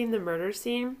after leaving the murder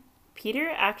scene,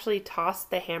 Peter actually tossed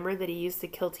the hammer that he used to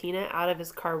kill Tina out of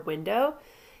his car window,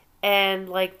 and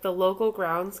the local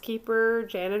groundskeeper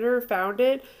janitor found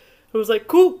it. It was like,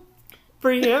 cool,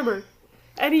 free hammer.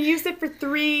 And he used it for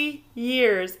 3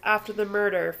 years after the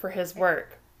murder for his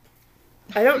work.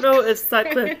 I don't know if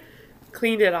Sutcliffe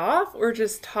cleaned it off or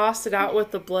just tossed it out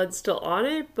with the blood still on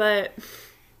it, but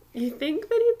you think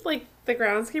that the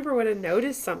groundskeeper would have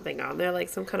noticed something on there, like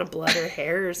some kind of blood or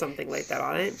hair or something like that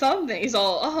on it. Something. He's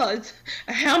all, it's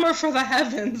a hammer for the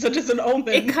heavens. It is an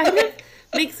omen. It kind of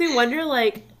makes me wonder,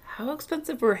 how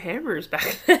expensive were hammers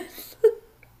back then?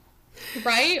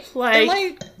 Right?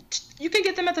 They're you can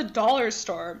get them at the dollar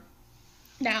store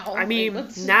now.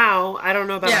 Now, I don't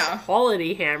know about a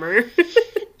quality hammer.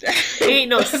 Ain't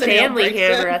no Stanley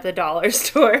hammer at the dollar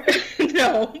store.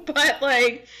 No, but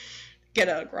get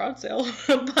a garage sale.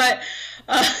 But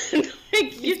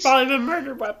it's probably a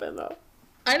murder weapon though.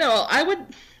 I know. I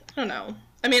don't know.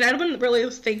 I wouldn't really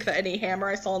think that any hammer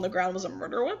I saw on the ground was a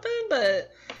murder weapon,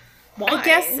 but I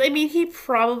guess, Why? I mean, he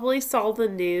probably saw the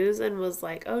news and was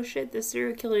like, oh shit, this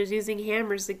serial killer is using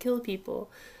hammers to kill people.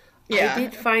 I Yeah.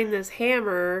 did find this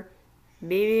hammer.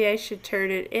 Maybe I should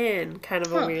turn it in. Kind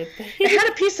of a Huh. weird It thing. had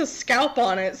a piece of scalp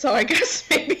on it, so I guess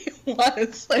maybe it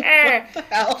was. Like, Eh, what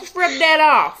the hell? just rub that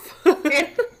off. Yeah,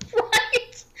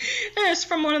 right. And it's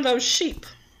from one of those sheep.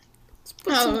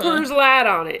 Put some Uh, Coors Light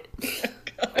on it.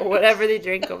 Or God. whatever they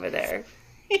drink over there.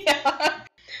 Yeah.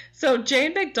 So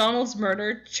Jane McDonald's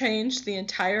murder changed the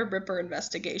entire Ripper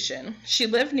investigation. She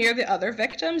lived near the other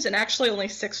victims and actually only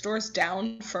 6 doors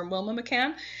down from Wilma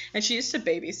McCann, and she used to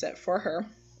babysit for her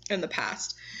in the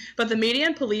past. But the media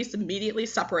and police immediately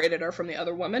separated her from the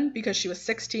other women because she was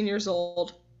 16 years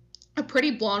old, a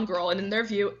pretty blonde girl, and in their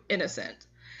view, innocent.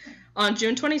 On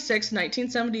June 26,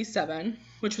 1977,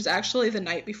 which was actually the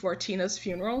night before Tina's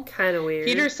funeral, Kind of weird.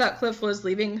 Peter Sutcliffe was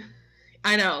leaving.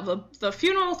 I know, the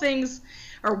funeral things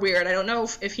are weird. I don't know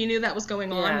if he knew that was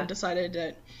going on Yeah. and decided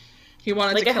that he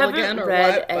wanted Like, to I kill haven't again or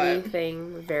read what, but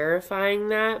anything verifying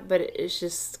that, but it's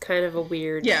just kind of a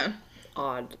weird, yeah,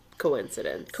 odd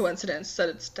coincidence. coincidence that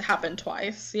it's happened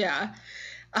twice. Yeah.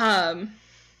 Um,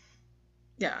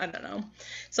 yeah, I don't know.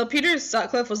 So Peter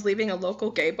Sutcliffe was leaving a local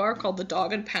gay bar called the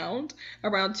Dog and Pound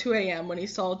around 2 a.m. when he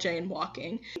saw Jane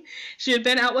walking. She had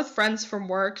been out with friends from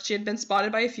work. She had been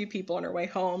spotted by a few people on her way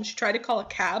home. She tried to call a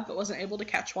cab but wasn't able to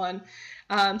catch one.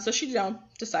 So she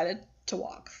decided to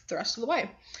walk the rest of the way.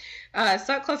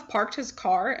 Sutcliffe parked his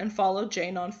car and followed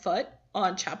Jane on foot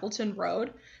on Chapelton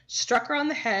Road, struck her on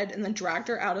the head, and then dragged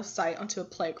her out of sight onto a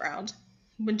playground.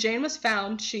 When Jane was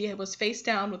found, she was face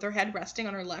down with her head resting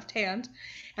on her left hand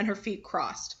and her feet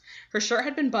crossed. Her shirt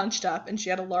had been bunched up, and she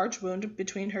had a large wound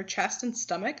between her chest and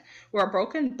stomach where a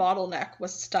broken bottleneck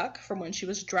was stuck from when she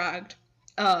was dragged.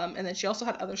 And then she also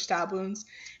had other stab wounds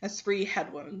and 3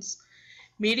 head wounds.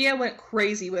 Media went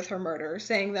crazy with her murder,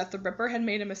 saying that the Ripper had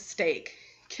made a mistake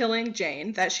killing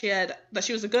Jane, that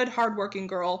she was a good, hardworking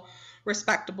girl,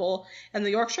 respectable, and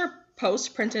the Yorkshire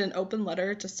Post printed an open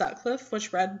letter to Sutcliffe,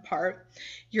 which read in part,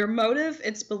 "Your motive,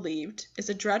 it's believed, is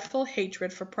a dreadful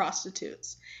hatred for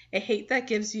prostitutes, a hate that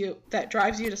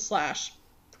drives you to slash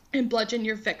and bludgeon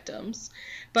your victims,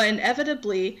 but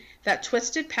inevitably that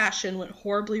twisted passion went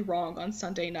horribly wrong on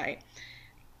Sunday night.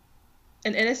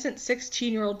 An innocent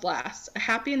 16-year-old lass, a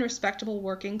happy and respectable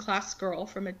working-class girl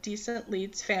from a decent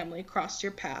Leeds family crossed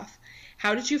your path.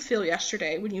 How did you feel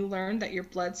yesterday when you learned that your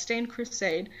blood-stained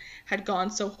crusade had gone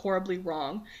so horribly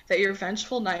wrong, that your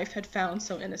vengeful knife had found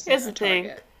so innocent Here's a the thing.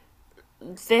 target?"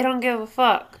 They don't give a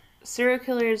fuck. Serial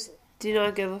killers do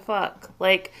not give a fuck.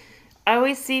 Like, I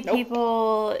always see Nope.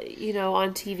 people,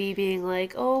 on TV being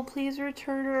like, oh, please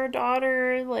return our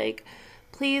daughter. Like,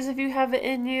 please, if you have it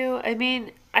in you. I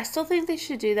mean, I still think they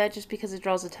should do that just because it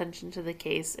draws attention to the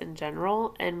case in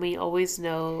general. And we always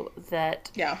know that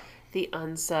Yeah. the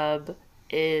unsub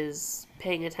is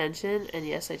paying attention. And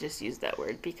yes, I just used that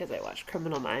word because I watch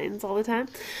Criminal Minds all the time.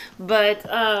 But,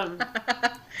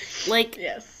 like,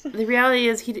 Yes. the reality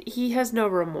is he has no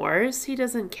remorse. He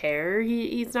doesn't care.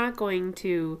 He's not going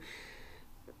to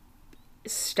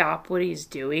stop what he's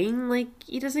doing. Like,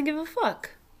 he doesn't give a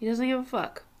fuck. He doesn't give a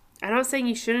fuck. I'm not saying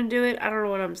you shouldn't do it. I don't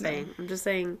know what I'm saying. I'm just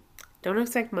saying don't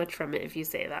expect much from it if you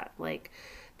say that. Like,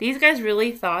 these guys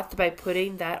really thought that by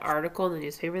putting that article in the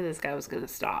newspaper, this guy was going to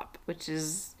stop, which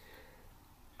is,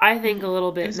 I think, a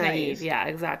little bit It's naive. naive. Yeah,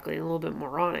 exactly. A little bit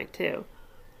moronic, too.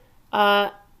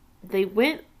 They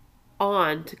went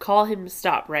on to call him to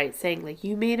stop, right? Saying, like,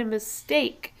 you made a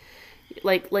mistake.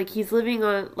 Like he's living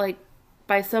on, like,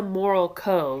 by some moral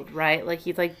code, right? Like,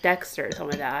 he's like Dexter or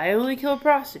something like that. I only kill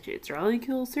prostitutes or I only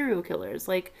kill serial killers.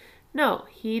 Like, no,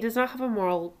 he does not have a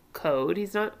moral code.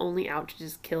 He's not only out to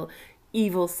just kill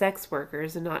evil sex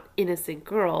workers and not innocent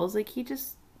girls. Like, he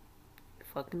just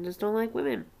fucking just don't like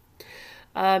women.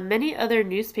 Many other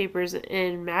newspapers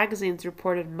and magazines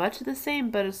reported much of the same,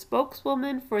 but a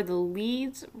spokeswoman for the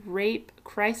Leeds Rape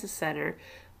Crisis Center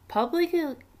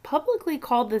publicly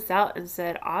called this out and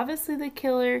said, obviously the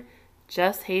killer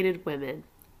just hated women,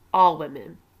 all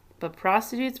women, but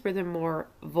prostitutes were the more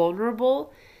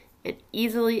vulnerable and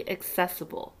easily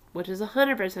accessible, which is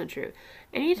 100% true.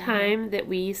 Anytime that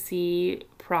we see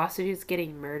prostitutes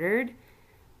getting murdered,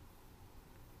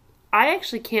 I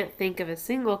actually can't think of a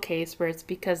single case where it's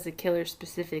because the killer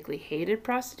specifically hated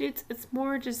prostitutes. It's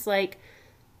more just like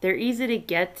they're easy to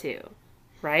get to,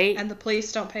 right? And the police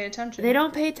don't pay attention. They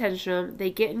don't pay attention to them. They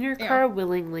get in your car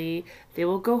willingly. They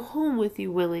will go home with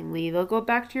you willingly. They'll go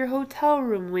back to your hotel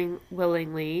room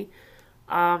willingly.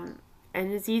 And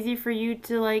it's easy for you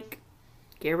to, like,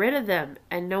 get rid of them.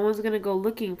 And no one's going to go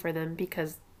looking for them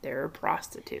because they're a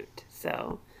prostitute.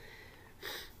 So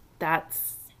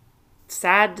that's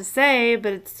sad to say,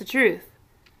 but it's the truth.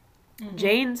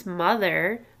 Jane's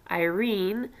mother,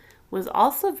 Irene, was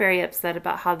also very upset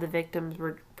about how the victims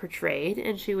were portrayed,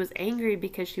 and she was angry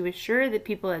because she was sure that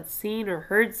people had seen or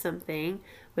heard something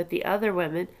with the other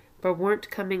women, but weren't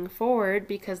coming forward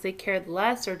because they cared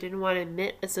less or didn't want to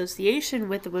admit association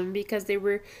with the women because they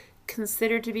were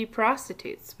considered to be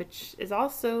prostitutes, which is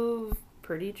also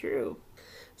pretty true.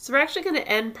 So we're actually going to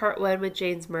end part 1 with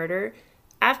Jane's murder.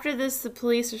 After this, the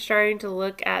police are starting to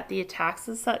look at the attacks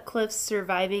of Sutcliffe's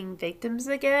surviving victims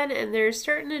again, and they're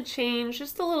starting to change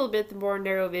just a little bit the more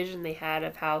narrow vision they had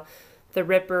of how the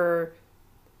Ripper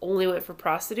only went for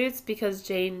prostitutes, because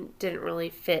Jane didn't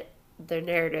really fit the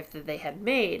narrative that they had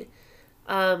made.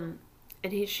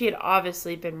 She had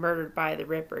obviously been murdered by the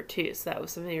Ripper too, so that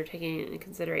was something they were taking into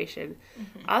consideration.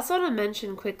 I also want to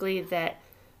mention quickly that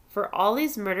for all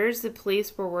these murders, the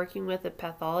police were working with a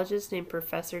pathologist named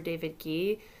Professor David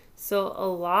Gee, so a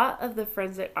lot of the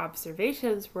forensic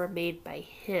observations were made by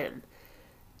him.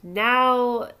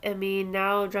 Now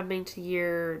jumping to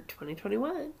year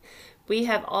 2021, we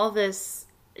have all this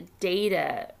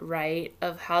data, right,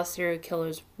 of how serial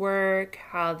killers work,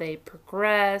 how they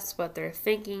progress, what they're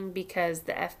thinking, because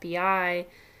the FBI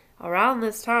around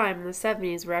this time in the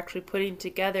 70s were actually putting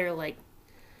together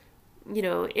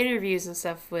interviews and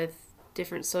stuff with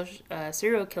different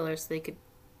serial killers so they could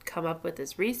come up with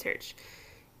this research.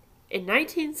 In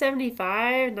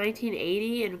 1975,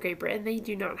 1980 in Great Britain, they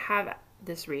do not have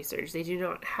this research. They do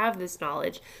not have this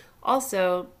knowledge.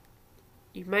 Also,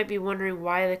 you might be wondering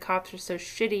why the cops are so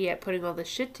shitty at putting all this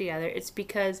shit together. It's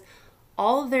because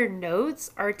all of their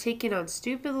notes are taken on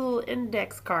stupid little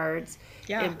index cards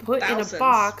and put in a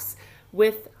box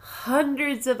with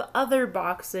hundreds of other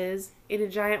boxes in a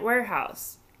giant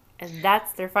warehouse. And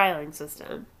that's their filing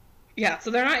system. Yeah,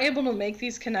 so they're not able to make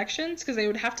these connections because they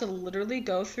would have to literally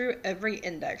go through every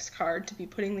index card to be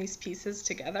putting these pieces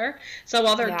together. So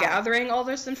while they're gathering all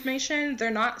this information, they're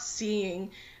not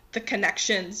seeing the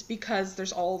connections because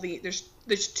there's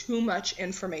too much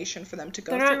information for them to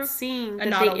go through. They're not seeing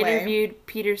that they interviewed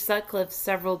Peter Sutcliffe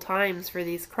several times for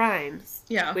these crimes.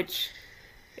 Yeah. Which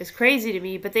is crazy to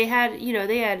me, but they had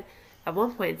at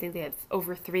one point, I think they had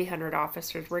over 300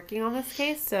 officers working on this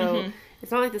case, so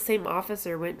it's not like the same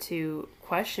officer went to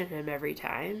question him every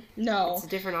time. No. It's a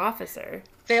different officer.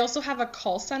 They also have a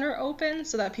call center open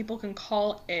so that people can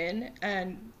call in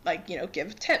and,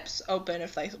 give tips open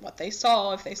what they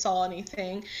saw, if they saw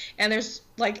anything. And there's,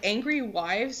 angry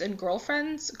wives and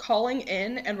girlfriends calling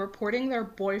in and reporting their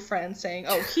boyfriend saying,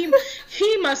 oh,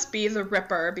 he must be the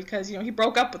Ripper because, he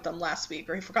broke up with them last week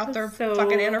or he forgot their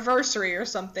fucking anniversary or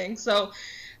something. So,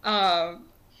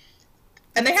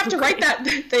 and they have to write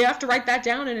that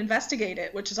down and investigate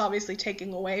it, which is obviously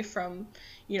taking away from,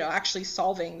 actually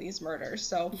solving these murders.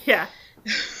 So yeah,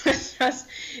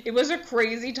 it was a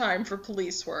crazy time for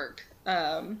police work.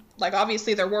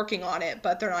 Obviously they're working on it,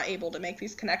 but they're not able to make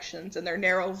these connections, and their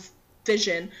narrow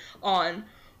vision on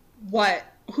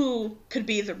who could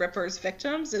be the Ripper's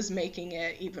victims is making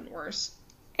it even worse.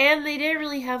 And they didn't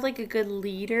really have a good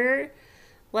leader.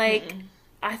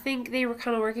 I think they were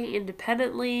kind of working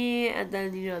independently, and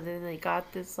then, then they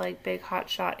got this, big hot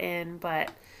shot in,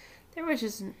 but there was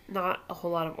just not a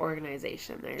whole lot of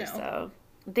organization there, no. So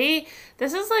this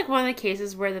is, one of the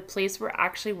cases where the police were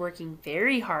actually working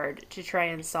very hard to try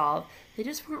and solve. They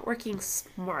just weren't working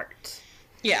smart.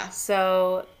 Yeah.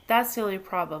 So that's the only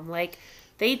problem.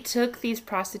 They took these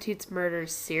prostitutes'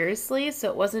 murders seriously, so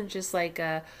it wasn't just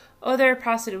they're a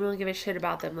prostitute, we don't give a shit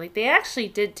about them. They actually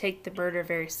did take the murder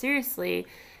very seriously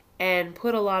and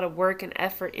put a lot of work and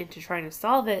effort into trying to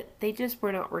solve it. They just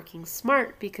were not working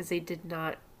smart because they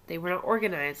were not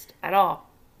organized at all.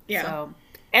 Yeah. So,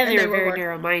 and they were very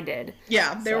narrow-minded.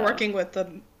 Yeah, they were working with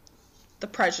the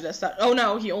prejudice that, oh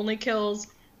no, he only kills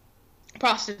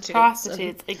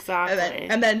prostitutes. Exactly.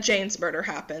 And then Jane's murder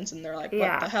happens, and they're like,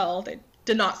 what the hell? They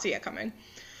did not see it coming.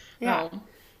 Yeah.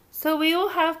 So we will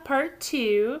have part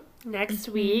 2 next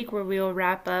week, where we will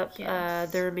wrap up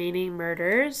the remaining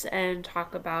murders and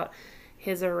talk about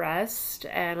his arrest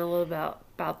and a little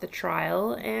about the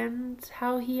trial and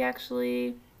how he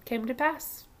actually came to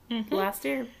pass last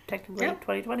year, technically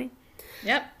 2020.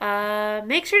 Yep.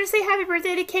 Make sure to say happy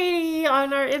birthday to Katie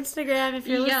on our Instagram if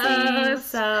you're listening.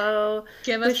 So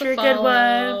give us a good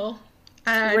one.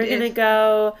 And we're gonna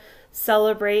go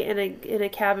celebrate in a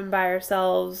cabin by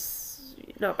ourselves.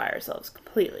 Not by ourselves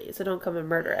completely, so don't come and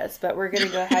murder us, but we're gonna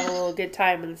go have a little good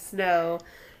time in the snow,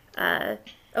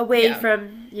 away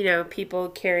from people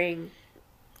carrying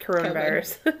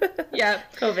coronavirus.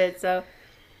 COVID. So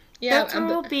that's where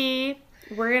we'll be.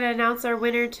 We're gonna announce our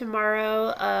winner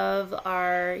tomorrow of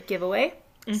our giveaway.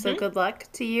 So good luck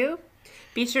to you.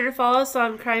 Be sure to follow us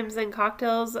on Crimes and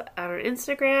Cocktails on our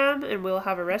Instagram, and we'll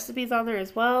have our recipes on there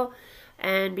as well.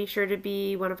 And be sure to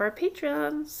be one of our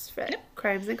patrons for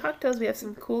Crimes and Cocktails. We have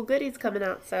some cool goodies coming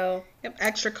out, so... Yep,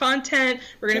 extra content.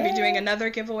 We're going to be doing another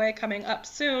giveaway coming up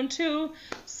soon, too.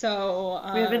 So...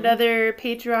 we have another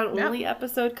Patreon-only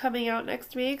episode coming out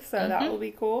next week, so that will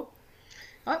be cool.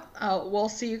 We'll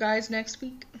see you guys next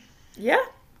week. Yeah.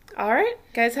 All right.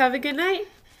 Guys, have a good night.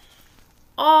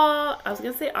 I was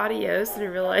going to say adios, and I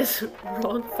realized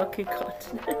wrong fucking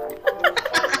continent.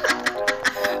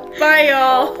 Bye,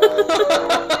 y'all.